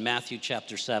tells in Matthew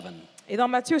chapter 7. Et dans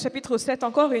Matthieu chapitre 7,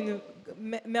 encore une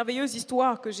merveilleuse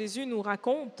histoire que Jésus nous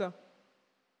raconte.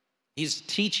 He's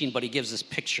teaching, but he gives this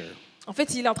picture. En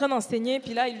fait, il est en train d'enseigner,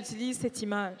 puis là, il utilise cette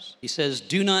image. He says,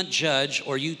 "Do not judge,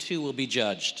 or you too will be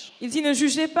judged. Il dit, ne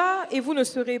jugez pas et vous ne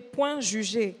serez point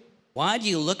jugés. Why do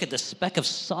you look at the speck of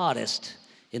sawdust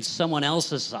in someone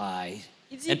else's eye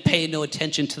Il dit, and pay no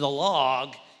attention to the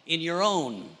log in your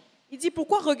own?" Il dit,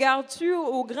 pourquoi regardes-tu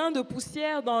au grain de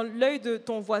poussière dans l'œil de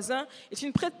ton voisin et tu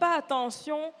ne prêtes pas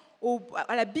attention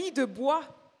à la bille de bois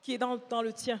qui est dans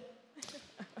le tien?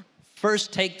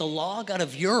 First, take the log out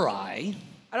of your eye,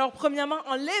 Alors, premièrement,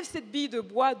 enlève cette bille de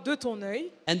bois de ton œil,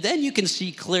 and then you can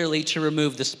see clearly to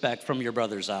remove the speck from your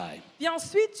brother's eye. puis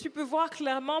ensuite, tu peux voir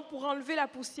clairement pour enlever la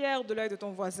poussière de l'œil de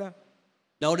ton voisin.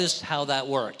 Notice how that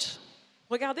worked.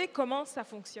 Regardez comment ça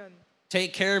fonctionne.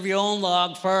 Take care of your own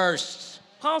log first.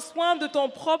 Prends soin de ton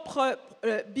propre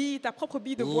ta propre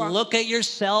bille de bois. Look at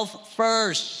yourself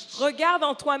first. Regarde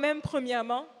en toi-même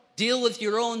premièrement. Deal with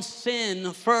your own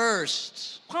sin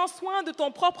first. Prends soin de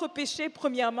ton propre péché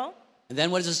premièrement. And then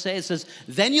what does it say? It says,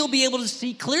 then you'll be able to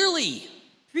see clearly.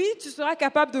 Puis tu seras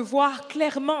capable de voir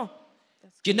clairement.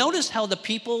 Do you notice how the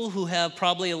people who have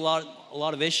probably a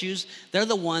lot of issues, they're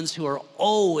the ones who are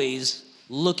always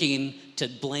looking to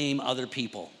blame other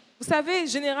people. Vous savez,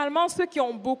 généralement, ceux qui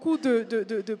ont beaucoup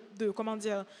comment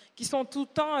dire, qui sont tout le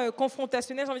temps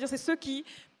confrontationnels, j'ai envie de dire, c'est ceux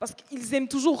parce qu'ils aiment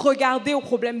toujours regarder aux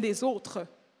problèmes des autres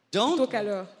plutôt qu'à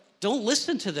leur. Don't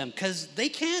listen to them because they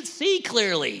can't see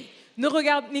clearly.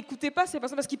 N'écoutez pas ces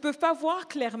personnes parce qu'ils ne peuvent pas voir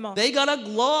clairement. They got a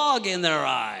log in their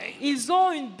eye. Ils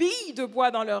ont une bille de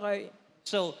bois dans leur œil.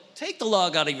 So take the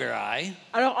log out of your eye.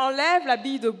 Alors enlève la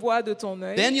bille de bois de ton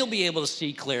œil. Then you'll be able to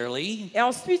see clearly. Et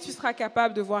ensuite, tu seras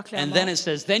capable de voir And clairement. then it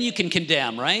says, then you can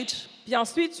condemn, right? Puis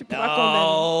ensuite, tu pourras Oh,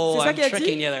 condamner. C'est ça I'm qu'il a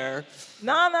tricking dit? you there.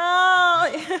 Non.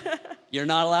 You're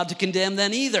not allowed to condemn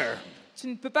then either. Tu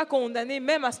ne peux pas condamner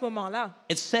même à ce moment-là.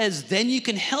 It says, then you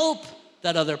can help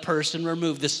that other person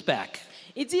remove the speck.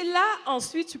 Il dit là,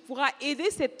 ensuite, tu pourras aider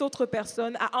cette autre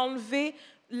personne à enlever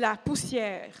la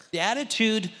poussière. The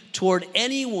attitude toward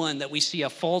anyone that we see a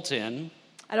fault in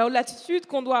Alors, l'attitude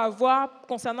qu'on doit avoir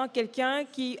concernant quelqu'un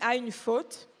qui a une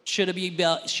faute should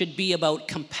be about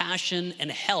compassion and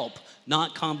help, not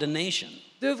condemnation.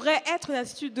 devrait être une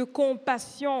attitude de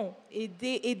compassion et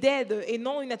d'aide et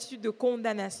non une attitude de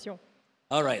condamnation.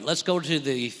 All right, let's go to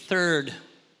the third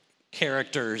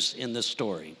characters in this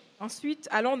story, Ensuite,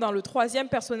 allons dans le troisième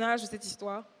personnage de cette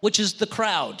histoire, which is the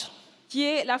crowd. qui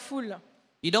est la foule.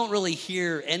 You don't really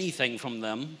hear anything from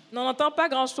them, On n'en entend pas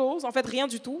grand-chose, en fait rien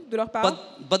du tout de leur part,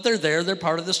 but they're there, they're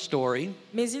part of the story.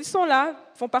 mais ils sont là,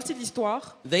 font partie de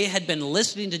l'histoire. They had been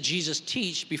listening to Jesus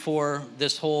teach before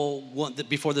this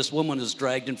woman was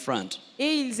dragged in front.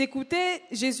 Et ils écoutaient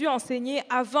Jésus enseigner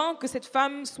avant que cette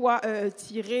femme soit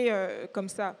tirée comme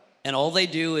ça. And all they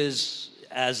do is,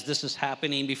 as this is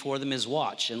happening before them, is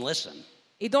watch and listen.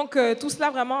 Et donc tout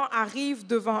cela vraiment arrive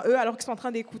devant eux alors qu'ils sont en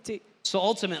train d'écouter. So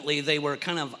ultimately, they were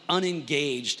kind of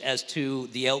unengaged as to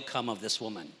the outcome of this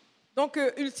woman. Donc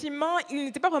ultimement, ils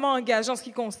n'étaient pas vraiment engagés en ce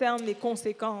qui concerne les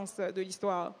conséquences de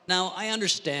l'histoire. Now, I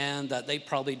understand that they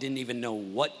probably didn't even know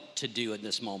what to do at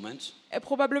this moment. Et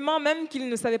probablement même qu'ils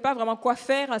ne savaient pas vraiment quoi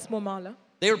faire à ce moment-là.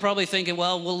 They were probably thinking,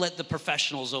 well, we'll let the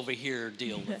professionals over here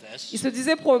deal with Ils this. se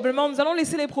disaient probablement, nous allons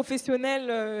laisser les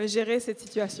professionnels gérer cette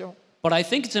situation. But I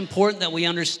think it's important that we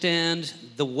understand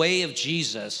the way of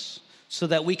Jesus so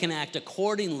that we can act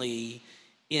accordingly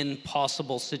in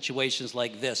possible situations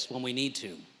like this when we need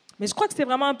to. Mais je crois que c'est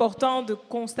vraiment important de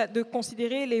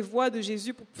considérer les voies de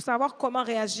Jésus pour savoir comment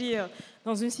réagir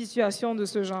dans une situation de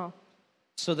ce genre,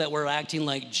 So that we're acting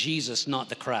like Jesus, not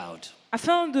the crowd.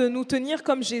 afin de nous tenir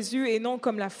comme Jésus et non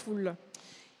comme la foule.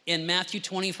 In Matthew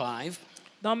 25,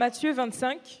 Dans Matthieu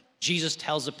 25, Jesus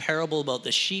tells a parable about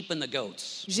the sheep and the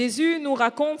goats. Jésus nous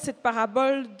raconte cette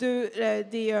parabole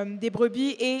des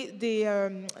brebis et des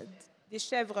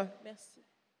chèvres. Merci.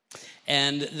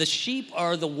 And the sheep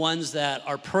are the ones that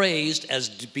are praised as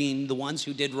being the ones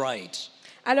who did right.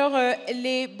 Alors,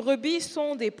 les brebis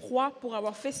sont des proies pour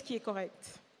avoir fait ce qui est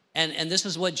correct. And this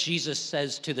is what Jesus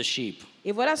says to the sheep.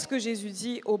 Et voilà ce que Jésus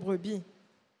dit aux brebis.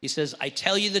 He says, I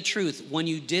tell you the truth, when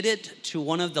you did it to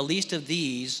one of the least of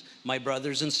these, my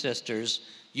brothers and sisters,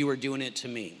 you were doing it to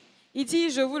me. Il dit,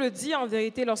 je vous le dis en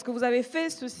vérité, lorsque vous avez fait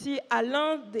ceci à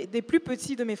l'un des plus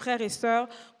petits de mes frères et sœurs,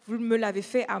 vous me l'avez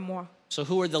fait à moi. So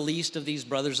who are the least of these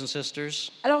brothers and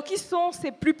sisters? Alors, qui sont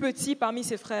ces plus petits parmi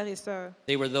ses frères et sœurs?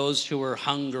 They were those who were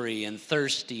hungry and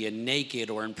thirsty and naked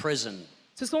or in prison.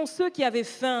 Ce sont ceux qui avaient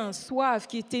faim, soif,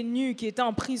 qui étaient nus, qui étaient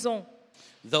en prison.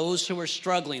 Those who were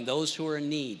struggling, those who were in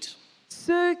need.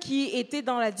 Ceux qui étaient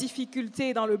dans la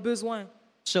difficulté, dans le besoin.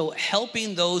 So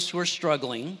helping those who are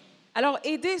struggling, Alors,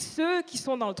 aider ceux qui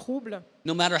sont dans le trouble,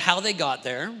 no matter how they got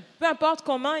there, peu importe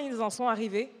comment ils en sont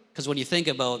arrivés. because when you think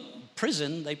about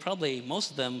prison, most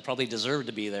of them probably deserve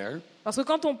to be there. Parce que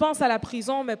quand on pense à la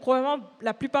prison, mais probablement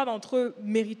la plupart d'entre eux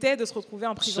méritaient de se retrouver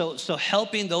en prison. So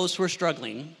helping those who are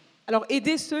struggling Alors,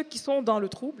 aider ceux qui sont dans le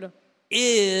trouble,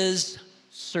 is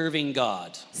serving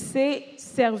God. c'est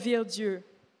servir Dieu.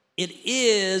 It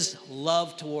is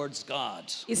love towards God.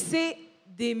 Et c'est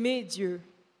d'aimer Dieu.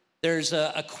 There's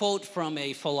a quote from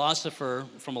a philosopher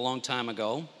from a long time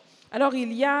ago. Alors,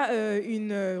 il y a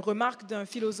une remarque d'un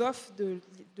philosophe d'il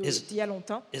y a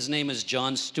longtemps, His name is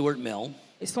John Stuart Mill.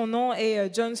 et son nom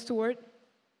est John Stewart.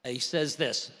 He says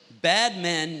this, bad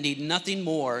men need nothing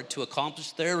more to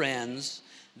accomplish their ends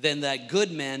than that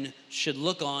good men should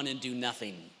look on and do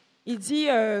nothing. Il dit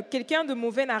quelqu'un de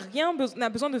mauvais n'a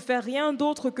besoin de faire rien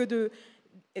d'autre que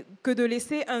de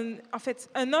laisser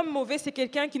un homme mauvais, c'est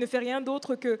quelqu'un qui ne fait rien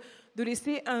d'autre que de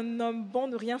laisser un homme bon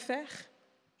ne rien faire.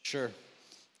 Sure.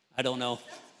 I don't know.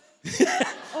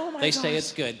 Oh my They say gosh.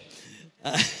 it's good.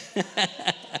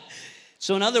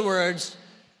 So in other words,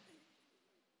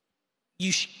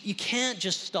 you can't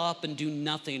just stop and do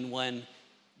nothing when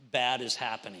bad is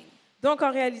happening. Donc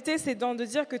en réalité, c'est donc de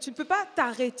dire que tu ne peux pas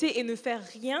t'arrêter et ne faire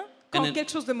rien quand And then-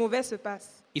 quelque chose de mauvais se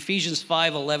passe. Ephesians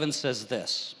 5:11 says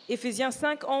this, Éphésiens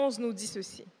 5:11 nous dit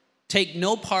ceci. take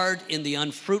no part in the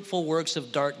unfruitful works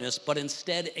of darkness, but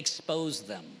instead expose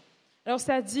them. Alors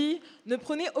ça dit, ne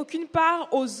prenez aucune part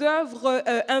aux œuvres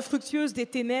infructueuses des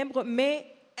ténèbres, mais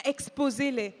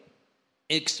exposez-les.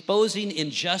 Exposing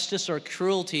injustice or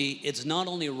cruelty, it's not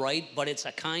only right, but it's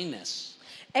a kindness.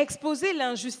 Exposer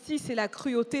l'injustice et la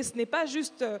cruauté, ce n'est pas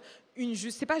juste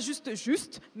c'est pas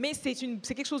juste, mais c'est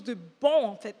quelque chose de bon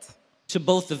en fait. To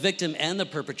both the victim and the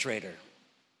perpetrator.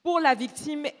 Pour la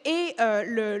victime et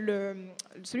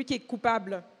celui qui est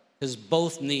coupable. Because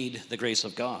both need the grace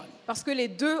of God. Parce que les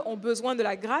deux ont besoin de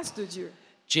la grâce de Dieu.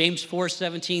 James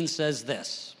 4:17 says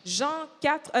this. Jacques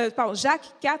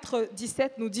 4,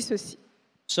 17 nous dit ceci.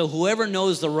 So whoever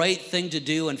knows the right thing to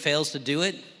do and fails to do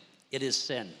it, it is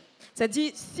sin. Ça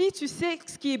dit, si tu sais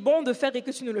ce qui est bon de faire et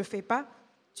que tu ne le fais pas,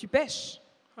 tu pêches.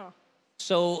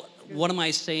 So what am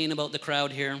I saying about the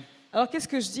crowd here? Alors qu'est-ce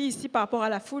que je dis ici par rapport à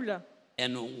la foule?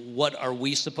 And what are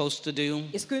we supposed to do?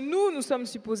 Et ce que nous sommes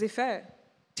supposés faire,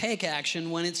 Take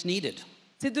action when it's needed.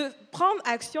 c'est de prendre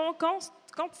action quand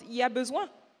il y a besoin.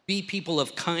 Be people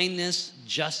of kindness,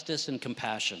 justice, and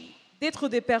compassion. D'être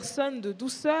des personnes de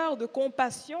douceur, de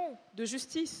compassion, de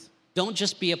justice. Don't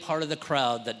just be a part of the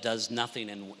crowd that does nothing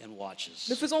and watches.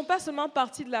 Ne faisons pas seulement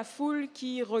partie de la foule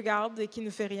qui regarde et qui ne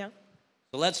fait rien.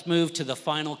 So let's move to the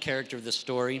final character of the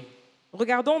story,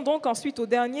 Regardons donc ensuite au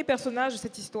dernier personnage de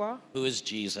cette histoire, who is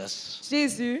Jesus.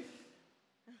 Jésus.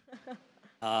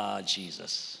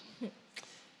 Jesus.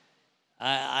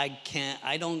 I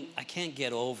can't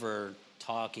get over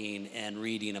talking and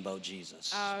reading about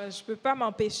Jesus. Je ne peux pas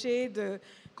m'empêcher de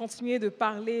continuer de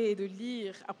parler et de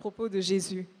lire à propos de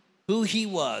Jésus. Who he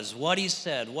was, what he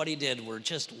said, what he did were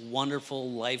just wonderful,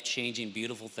 life-changing,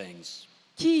 beautiful things.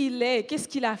 Qui il est, qu'est-ce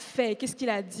qu'il a fait, qu'est-ce qu'il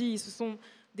a dit, ce sont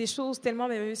des choses tellement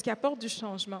merveilleuses qui apportent du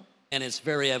changement. And it's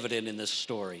very evident in this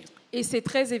story. Et c'est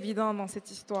très évident dans cette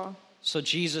histoire. So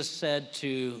Jesus said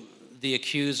to the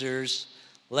accusers,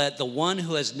 "Let the one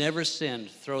who has never sinned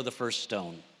throw the first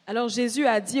stone." Alors Jésus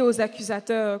a dit aux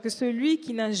accusateurs que celui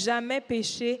qui n'a jamais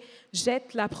péché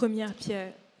jette la première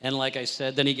pierre. And like I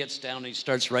said, then he gets down and he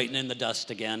starts writing in the dust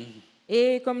again.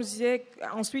 Et comme je disais,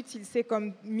 ensuite il s'est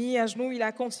comme mis à genoux, il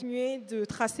a continué de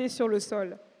tracer sur le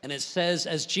sol. And it says,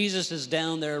 as Jesus is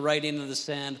down there writing in the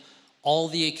sand, all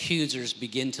the accusers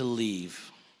begin to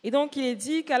leave. Et donc il est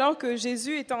dit qu'alors que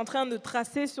Jésus était en train de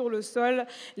tracer sur le sol,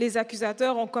 les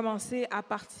accusateurs ont commencé à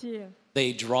partir.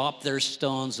 They drop their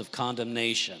stones of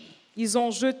condemnation Ils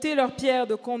ont jeté leurs pierres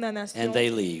de condamnation and they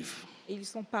leave. et ils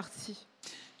sont partis.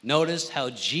 Notice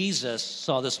how Jesus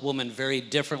saw this woman very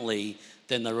differently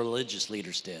than the religious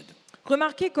leaders did.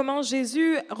 Remarquez comment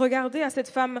Jésus regardait à cette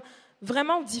femme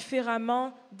vraiment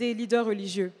différemment des leaders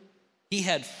religieux. He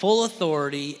had full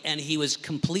authority and he was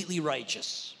completely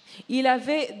righteous. Il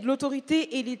avait de l'autorité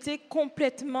et il était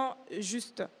complètement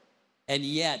juste. And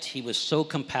yet he was so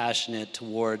compassionate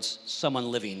towards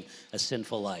someone living a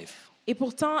sinful life. Et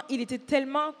pourtant, il était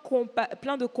tellement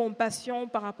plein de compassion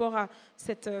par rapport à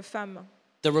cette femme.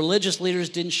 The religious leaders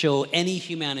didn't show any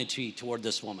humanity toward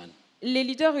this woman. Les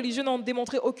leaders religieux n'ont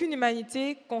démontré aucune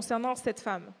humanité concernant cette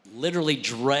femme. Literally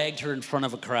dragged her in front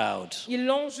of a crowd. Ils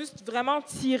l'ont juste vraiment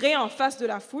tirée en face de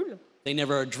la foule. They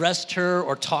never addressed her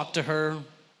or talked to her.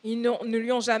 Ils ne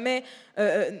lui ont jamais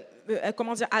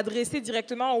adressé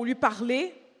directement ou lui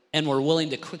parlé. And were willing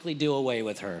to quickly do away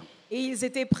with her. Et ils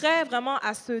étaient prêts vraiment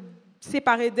à se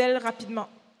séparer d'elle rapidement.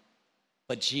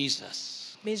 But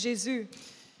Jesus, Mais Jésus,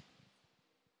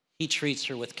 he treats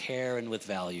her with care and with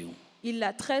value. il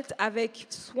la traite avec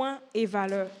soin et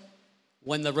valeur.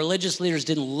 When the religious leaders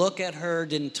didn't look at her,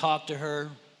 didn't talk to her,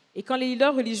 Et quand les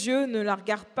leaders religieux ne la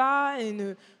regardent pas et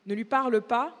ne lui parlent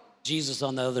pas, Jesus,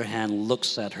 on the other hand,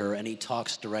 looks at her and he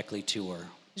talks directly to her.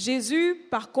 Jésus,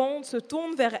 par contre, se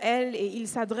tourne vers elle et il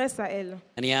s'adresse à elle.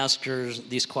 And he asks her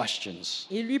these questions.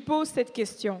 Il lui pose cette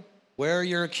question. Where are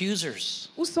your accusers?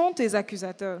 Où sont tes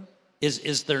accusateurs?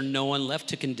 Is there no one left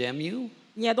to condemn you?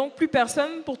 Il n'y a donc plus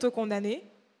personne pour te condamner?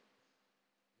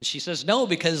 She says, no,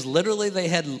 because literally they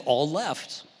had all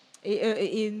left.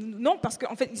 Et non, parce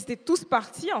qu'en fait, ils étaient tous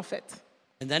partis, en fait.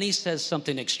 And then he says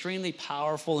something extremely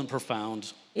powerful and profound.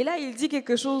 Et là, il dit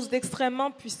quelque chose d'extrêmement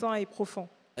puissant et profond.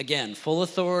 Again, full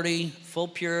authority, full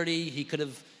purity.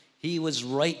 He was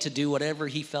right to do whatever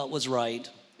he felt was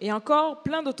right. Et encore,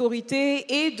 plein d'autorité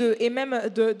et même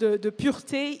de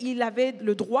pureté, il avait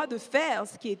le droit de faire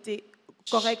ce qui était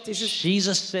correct et juste. She's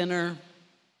a sinner.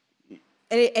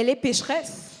 Elle est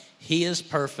pécheresse. He is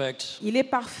perfect. Il est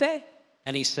parfait.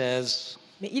 And he says,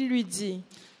 Mais il lui dit,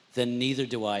 then neither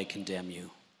do I condemn you.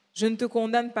 je ne te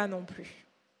condamne pas non plus.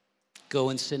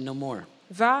 Go and sin no more.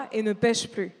 Va et ne pêche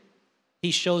plus.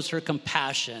 He shows her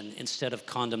compassion instead of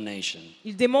condemnation.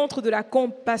 Il démontre de la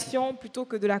compassion plutôt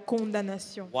que de la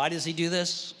condamnation. Why does he do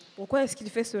this? Pourquoi est-ce qu'il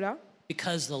fait cela?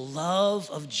 Because the love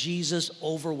of Jesus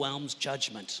overwhelms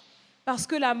judgment. Parce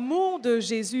que l'amour de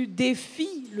Jésus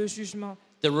défie le jugement.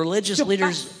 The religious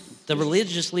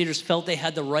Surpasse. leaders felt they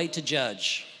had the right to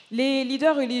judge, Les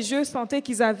leaders religieux sentaient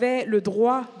qu'ils avaient le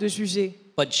droit de juger.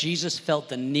 but Jesus felt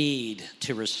the need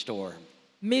to restore.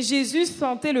 Mais Jésus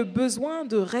sentait le besoin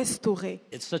de restaurer.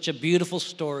 It's such a beautiful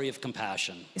story of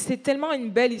compassion. C'est tellement une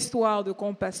belle histoire de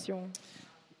compassion.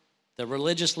 The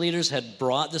religious leaders had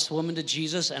brought this woman to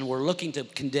Jesus and were looking to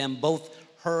condemn both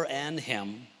her and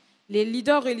him. Les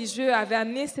leaders religieux avaient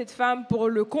amené cette femme pour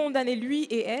le condamner lui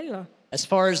et elle. As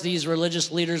far as these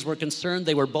religious leaders were concerned,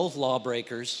 they were both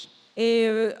lawbreakers. Et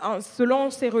selon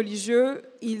ces religieux,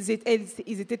 ils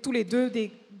étaient tous les deux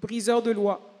des briseurs de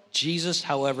loi. Jesus,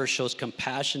 however, shows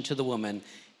compassion to the woman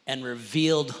and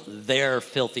revealed their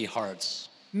filthy hearts.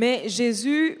 Mais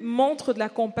Jésus montre de la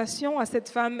compassion à cette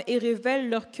femme et révèle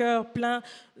leur cœur plein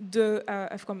de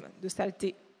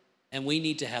saleté. And we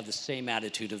need to have the same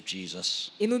attitude of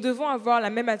Jesus. Et nous devons avoir la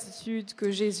même attitude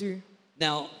que Jésus.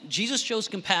 Now, Jesus shows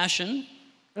compassion,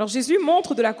 Alors Jésus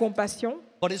montre de la compassion,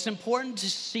 but it's important to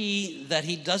see that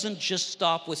he doesn't just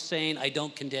stop with saying, I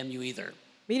don't condemn you either.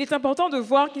 mais il est important de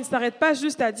voir qu'il ne s'arrête pas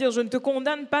juste à dire « je ne te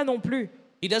condamne pas non plus ».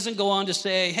 He doesn't go on to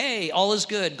say, hey, all is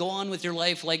good, go on with your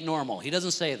life like normal. He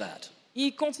doesn't say that. Il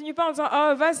ne continue pas en disant «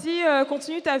 ah, vas-y,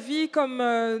 continue ta vie comme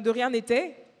de rien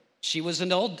n'était ». She was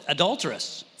an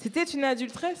adulteress. C'était une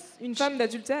adultère, une femme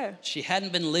d'adultère. She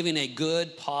hadn't been living a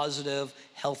good, positive,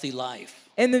 healthy life.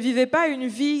 Elle ne vivait pas une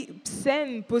vie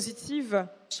saine, positive.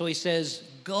 So he says,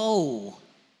 go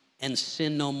and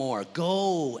sin no more.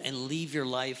 Go and leave your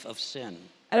life of sin.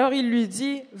 Alors il lui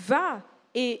dit « va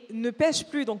et ne pêche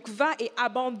plus, donc va et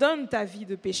abandonne ta vie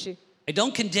de péché ». I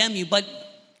don't condemn you, but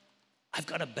I've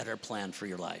got a better plan for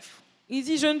your life. Il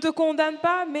dit « je ne te condamne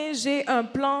pas, mais j'ai un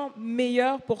plan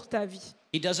meilleur pour ta vie ».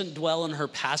 He doesn't dwell on her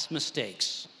past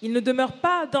mistakes. Il ne demeure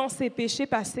pas dans ses péchés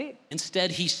passés,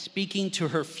 Instead, he's speaking to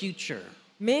her future,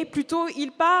 mais plutôt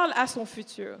il parle à son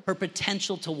futur her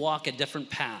potential to walk a different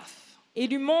path, et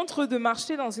lui montre de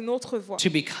marcher dans une autre voie to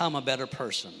become a better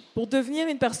person. pour devenir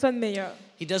une personne meilleure.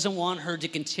 He doesn't want her to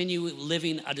continue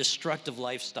living a destructive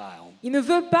lifestyle. Il ne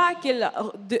veut pas qu'elle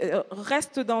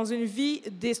reste dans une vie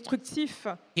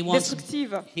destructive. He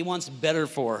wants better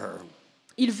for her.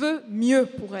 Il veut mieux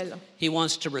pour elle. He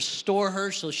wants to restore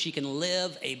her so she can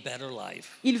live a better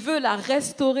life. Il veut la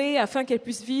restaurer afin qu'elle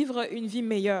puisse vivre une vie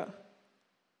meilleure.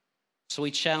 So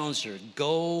he challenged her,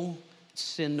 go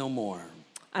sin no more.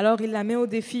 Alors il la met au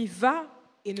défi, va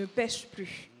et ne pêche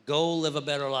plus. Go live a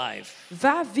better life.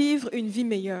 Va vivre une vie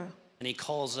meilleure. And he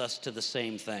calls us to the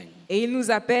same thing. Et il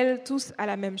nous appelle tous à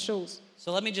la même chose.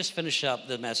 So let me just finish up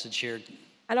the message here.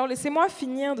 Alors laissez-moi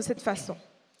finir de cette façon.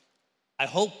 I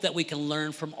hope that we can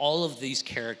learn from all of these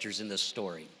characters in this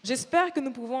story. J'espère que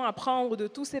nous pouvons apprendre de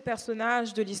tous ces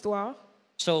personnages de l'histoire.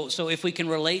 So if we can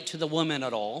relate to the woman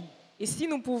at all, Et si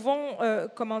nous pouvons,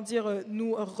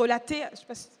 nous relater,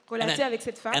 avec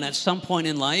cette femme, and at some point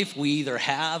in life we either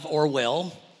have or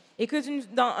will, et que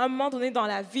dans un moment donné dans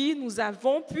la vie, nous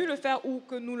avons pu le faire ou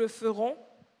que nous le ferons,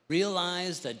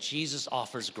 realize that Jesus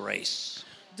offers grace.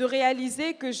 de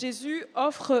réaliser que Jésus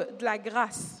offre de la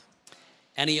grâce.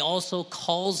 And he also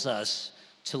calls us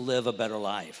to live a better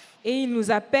life. Et il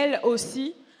nous appelle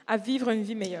aussi à vivre une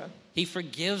vie meilleure. He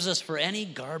forgives us for any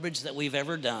garbage that we've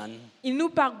ever done, Il nous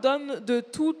pardonne de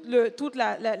toute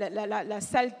la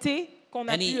saleté qu'on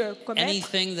a pu commettre,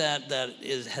 anything that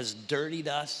has dirtied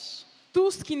us.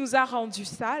 tout ce qui nous a rendus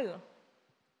sales.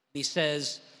 He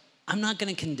says, I'm not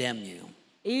going to condemn you.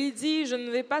 Et il dit, je ne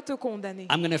vais pas te condamner.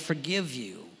 I'm going to forgive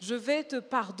you. Je vais te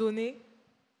pardonner.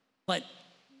 But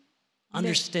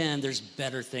understand there's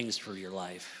better things for your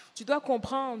life. Tu dois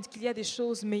comprendre qu'il y a des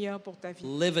choses meilleures pour ta vie.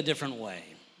 Live a different way.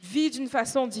 Vis d'une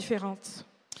façon différente.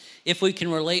 If we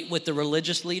can relate with the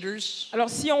religious leaders, Alors,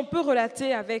 si on peut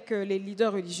relater avec les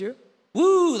leaders religieux,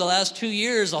 woo, the last 2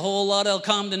 years, a whole lot of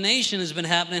condemnation has been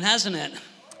happening, hasn't it?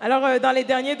 alors dans les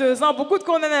derniers 2 ans, beaucoup de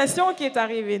condamnation qui est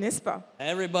arrivée, n'est-ce pas?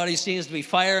 Everybody seems to be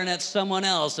firing at someone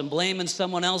else and blaming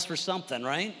someone else for something,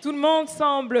 right? Tout le monde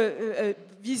semble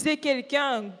viser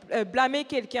quelqu'un, blâmer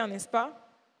quelqu'un, n'est-ce pas?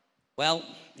 Well,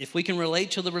 if we can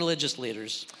relate to the religious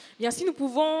leaders, Bien, si nous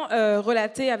pouvons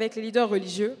relater avec les leaders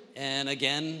religieux, and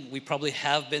again, we probably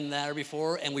have been there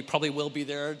before, and we probably will be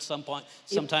there at some point,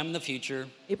 sometime in the future.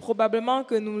 et probablement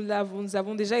que nous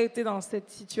avons déjà été dans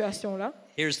cette situation-là,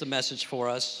 Here's the message for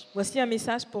us. voici un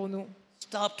message pour nous.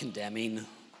 Stop condemning.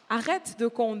 Arrête de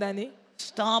condamner,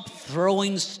 Stop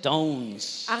throwing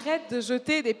stones. arrête de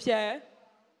jeter des pierres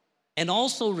And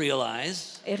also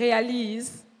realize et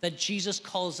réalise that Jesus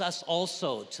calls us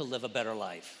also to live a better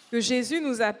life. que Jésus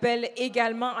nous appelle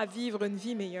également à vivre une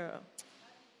vie meilleure.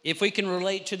 If we can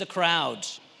relate to the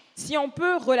crowds Si on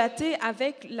peut relater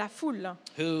avec la foule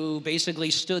who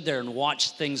basically stood there and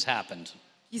watched things happen,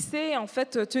 qui s'est en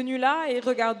fait tenue là et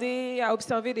regardé, à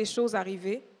observer des choses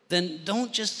arriver, then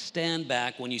don't just stand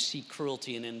back when you see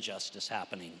cruelty and injustice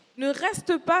happening. ne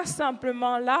reste pas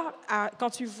simplement là quand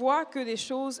tu vois que des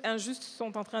choses injustes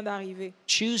sont en train d'arriver.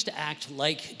 Choose to act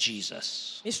like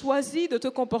Jesus. Mais choisis de te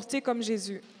comporter comme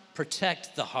Jésus,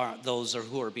 Protect those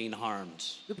who are being harmed.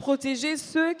 de protéger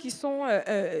ceux qui sont,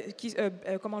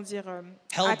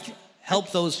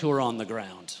 Help those who are on the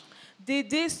ground.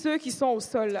 d'aider ceux qui sont au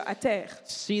sol, à terre,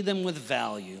 See them with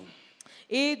value.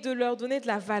 et de leur donner de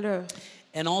la valeur.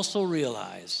 And also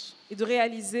realize Et de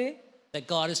réaliser that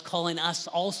God is calling us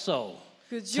also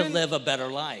que to live a better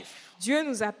life. Dieu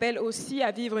nous appelle aussi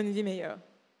à vivre une vie meilleure.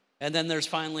 And then there's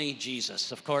finally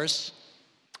Jesus, of course.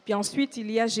 Puis ensuite, il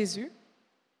y a Jésus.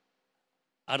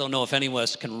 I don't know if any of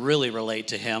us can really relate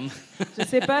to him. Je ne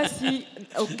sais pas si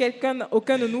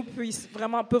aucun de nous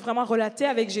peut vraiment relater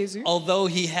avec Jésus, Although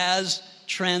he has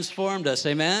transformed us,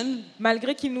 amen?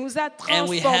 malgré qu'il nous a And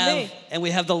we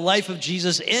transformés. have the life of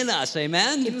Jesus in us, Et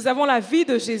amen? nous avons la vie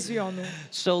de Jésus en nous.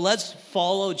 So let's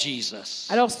follow Jesus.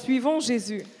 Alors suivons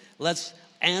Jésus Let's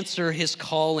answer his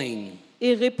calling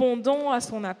et répondons à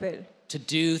son appel, to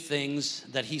do things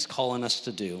that he's calling us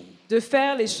to do. de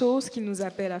faire les choses qu'il nous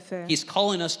appelle à faire. He's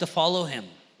calling us to follow him,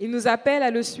 Il nous appelle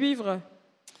à le suivre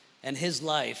and his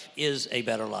life is a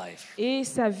better life. et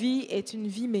sa vie est une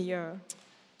vie meilleure.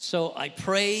 So I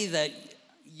pray that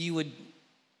you would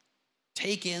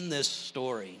take in this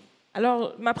story,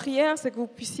 Alors ma prière, c'est que vous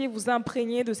puissiez vous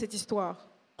imprégner de cette histoire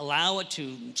allow it to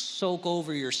soak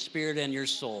over your spirit and your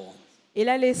soul, et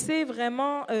la laisser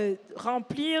vraiment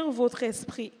remplir votre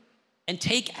esprit. and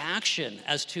take action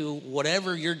as to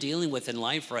whatever you're dealing with in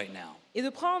life right now. Et de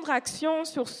prendre action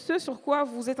sur ce sur quoi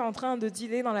vous êtes en train de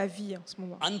dealer dans la vie en ce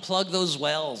moment. Unplug those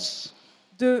wells.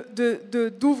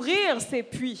 D'ouvrir ces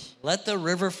puits Let the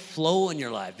river flow in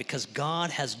your life because God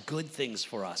has good things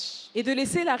for us. et de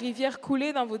laisser la rivière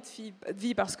couler dans votre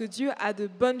vie parce que Dieu a de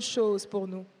bonnes choses pour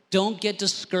nous. Don't get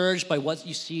discouraged by what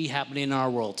you see happening in our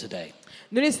world today,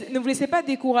 Ne vous laissez pas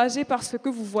décourager par ce que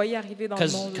vous voyez arriver dans le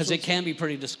monde because it aujourd'hui, can be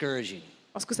pretty discouraging.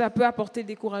 parce que ça peut apporter le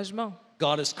découragement.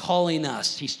 God is calling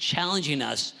us, he's challenging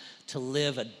us to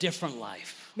live a different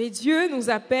life. Mais Dieu nous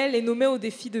appelle et nous met au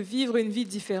défi de vivre une vie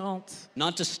différente.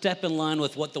 Not to step in line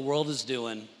with what the world is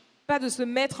doing, Pas de se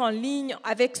mettre en ligne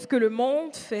avec ce que le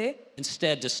monde fait,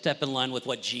 instead to step in line with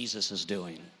what Jesus is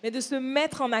doing. mais de se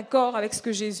mettre en accord avec ce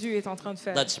que Jésus est en train de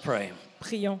faire. Let's pray.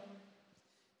 Prions.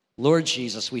 Lord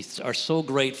Jesus, we are so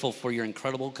grateful for your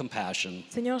incredible compassion.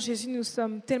 Seigneur Jésus, nous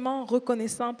sommes tellement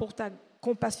reconnaissants pour ta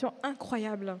compassion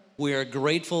incroyable. We are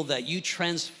grateful that you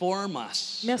transform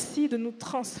us. Merci de nous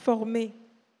transformer.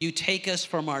 You take us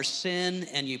from our sin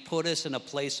and you put us in a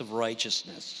place of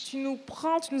righteousness. Tu nous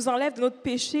prends, tu nous enlèves de notre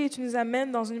péché et tu nous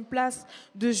amènes dans une place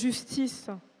de justice.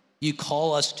 You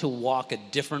call us to walk a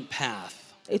different path.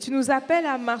 Et tu nous appelles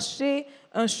à marcher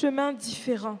un chemin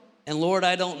différent. And Lord,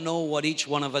 I don't know what each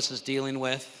one of us is dealing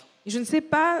with, Et je ne sais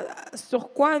pas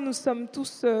sur quoi nous sommes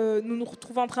tous, nous nous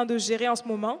retrouvons en train de gérer en ce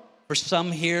moment. For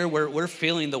some here, we're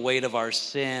feeling the weight of our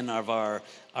sin, of our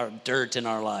dirt in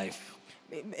our life.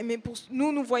 Mais pour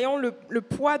nous, nous voyons le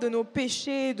poids de nos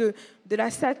péchés, de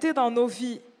la saleté dans nos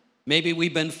vies. Maybe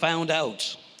we've been found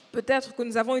out, Peut-être que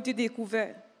nous avons été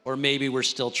découverts. or maybe we're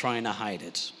still trying to hide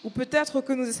it. Ou peut-être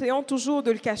que nous essayons toujours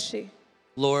de le cacher.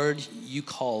 Lord, you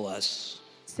call us.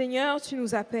 Seigneur, tu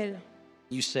nous appelles.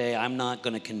 You say, I'm not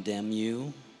going to condemn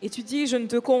you, Et tu dis, je ne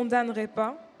te condamnerai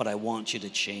pas, but I want you to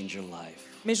change your life.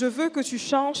 mais je veux que tu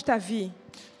changes ta vie.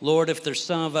 Lord, if there's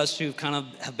some of us who kind of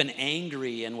have been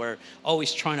angry and we're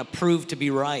always trying to prove to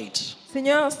be right,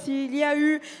 Seigneur, s'il y a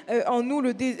eu en nous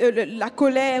la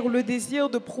colère ou le désir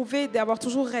de prouver, d'avoir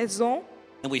toujours raison,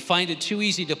 and we find it too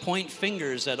easy to point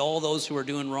fingers at all those who are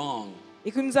doing wrong,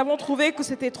 et que nous avons trouvé que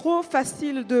c'était trop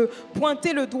facile de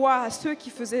pointer le doigt à ceux qui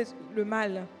faisaient le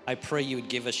mal, I pray you would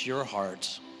give us your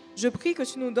heart je prie que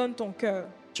tu nous donnes ton cœur,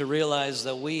 to realize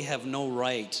that we have no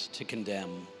right to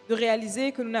condemn. de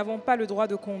réaliser que nous n'avons pas le droit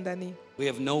de condamner. We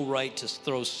have no right to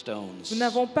throw stones. Nous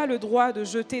n'avons pas le droit de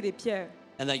jeter des pierres.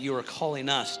 And that you are calling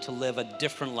us to live a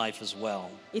different life as well,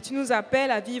 Et tu nous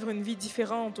appelles à vivre une vie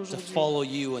différente to aujourd'hui, follow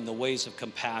you in the ways of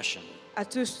compassion. à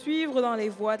te suivre dans les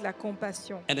voies de la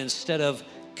compassion. And instead of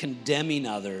condemning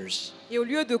others, Et au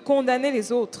lieu de condamner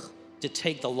les autres, to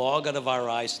take the log out of our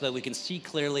eyes so that we can see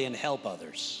clearly and help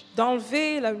others.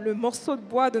 d'enlever le morceau de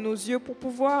bois de nos yeux pour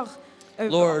pouvoir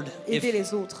Lord, aider if-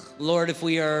 les autres. Lord, if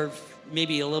we are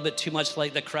maybe a little bit too much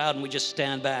like the crowd and we just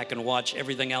stand back and watch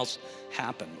everything else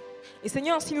happen. Et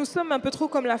Seigneur, si nous sommes un peu trop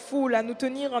comme la foule, à nous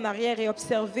tenir en arrière et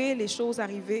observer les choses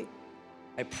arriver,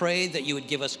 I pray that you would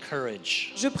give us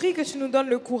courage je prie que tu nous donnes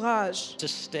le courage to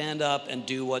stand up and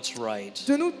do what's right,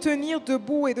 de nous tenir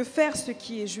debout et de faire ce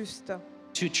qui est juste,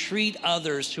 to treat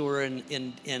others who are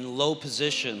in low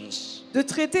positions de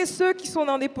traiter ceux qui sont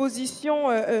dans des positions,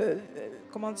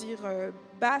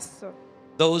 basses,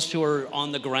 those who are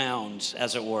on the ground,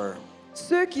 as it were.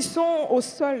 ceux qui sont au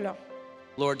sol,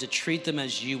 Lord, to treat them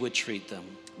as you would treat them.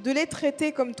 de les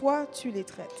traiter comme toi, tu les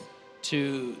traites.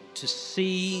 To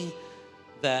see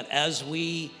that as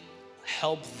we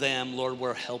help them, Lord,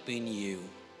 we're helping you.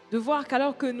 De voir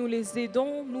qu'alors que nous les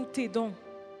aidons, nous t'aidons.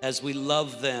 As we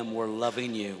love them, we're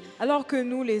loving you. Alors que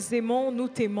nous les aimons, nous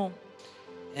t'aimons.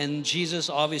 And Jesus,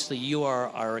 obviously, you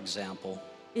are our example.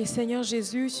 Et Seigneur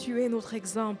Jésus, tu es notre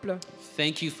exemple.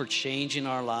 Thank you for changing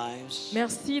our lives.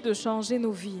 Merci de changer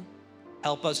nos vies.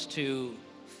 Help us to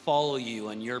follow you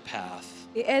on your path.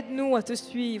 Et aide-nous à te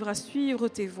suivre, à suivre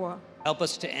tes voies. Help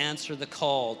us to answer the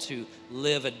call to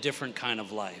live a different kind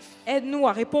of life, Aide-nous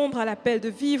à répondre à l'appel de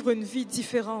vivre une vie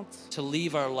différente, to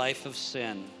leave our life of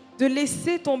sin de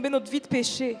laisser tomber notre vie de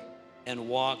péché and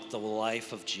walk the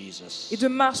life of Jesus. et de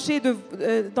marcher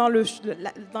dans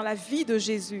la vie de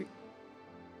Jésus.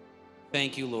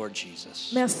 Thank you, Lord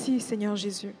Jesus. Merci Seigneur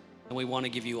Jésus. And we want to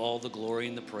give you all the glory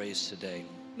and the praise today.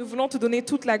 Nous voulons te donner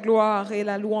toute la gloire et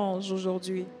la louange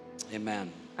aujourd'hui. Amen.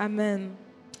 Amen.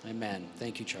 Amen.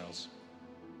 Thank you, Charles.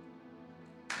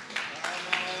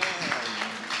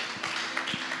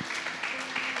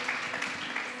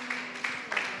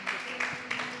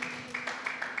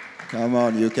 Come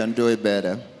on, you can do it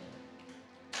better.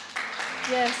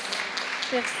 Yes.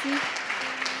 Merci.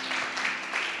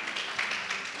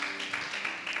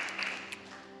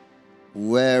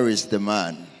 Where is the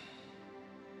man?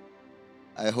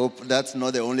 I hope that's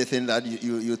not the only thing that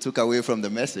you took away from the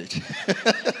message. I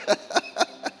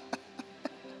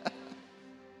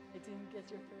didn't get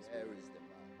your first Where word. is the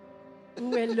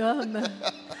man? Où est l'homme?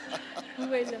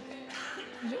 Où est l'homme?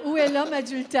 Où est l'homme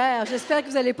adultère? J'espère que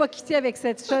vous n'allez pas quitter avec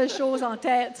cette seule chose en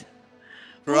tête.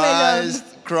 Où est l'homme?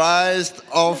 Christ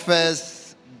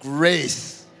offers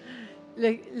grace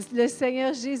Le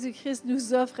Seigneur Jésus-Christ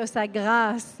nous offre sa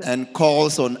grâce and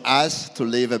calls on us to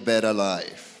live a better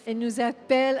life. et nous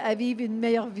appelle à vivre une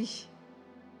meilleure vie.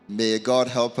 May God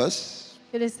help us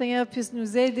Que le Seigneur puisse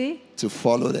nous aider to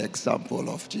follow the example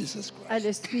of Jesus à Christ.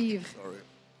 le suivre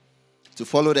To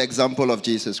follow the example of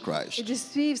Jesus et Christ de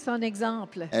suivre son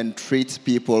exemple and treat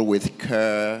people with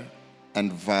care and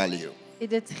value. et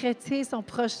de traiter son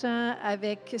prochain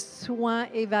avec soin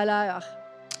et valeur.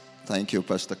 Thank you,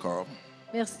 Pastor Carl.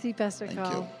 Merci, Pasteur Thank you.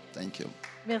 Carl. Thank you.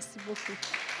 Merci beaucoup.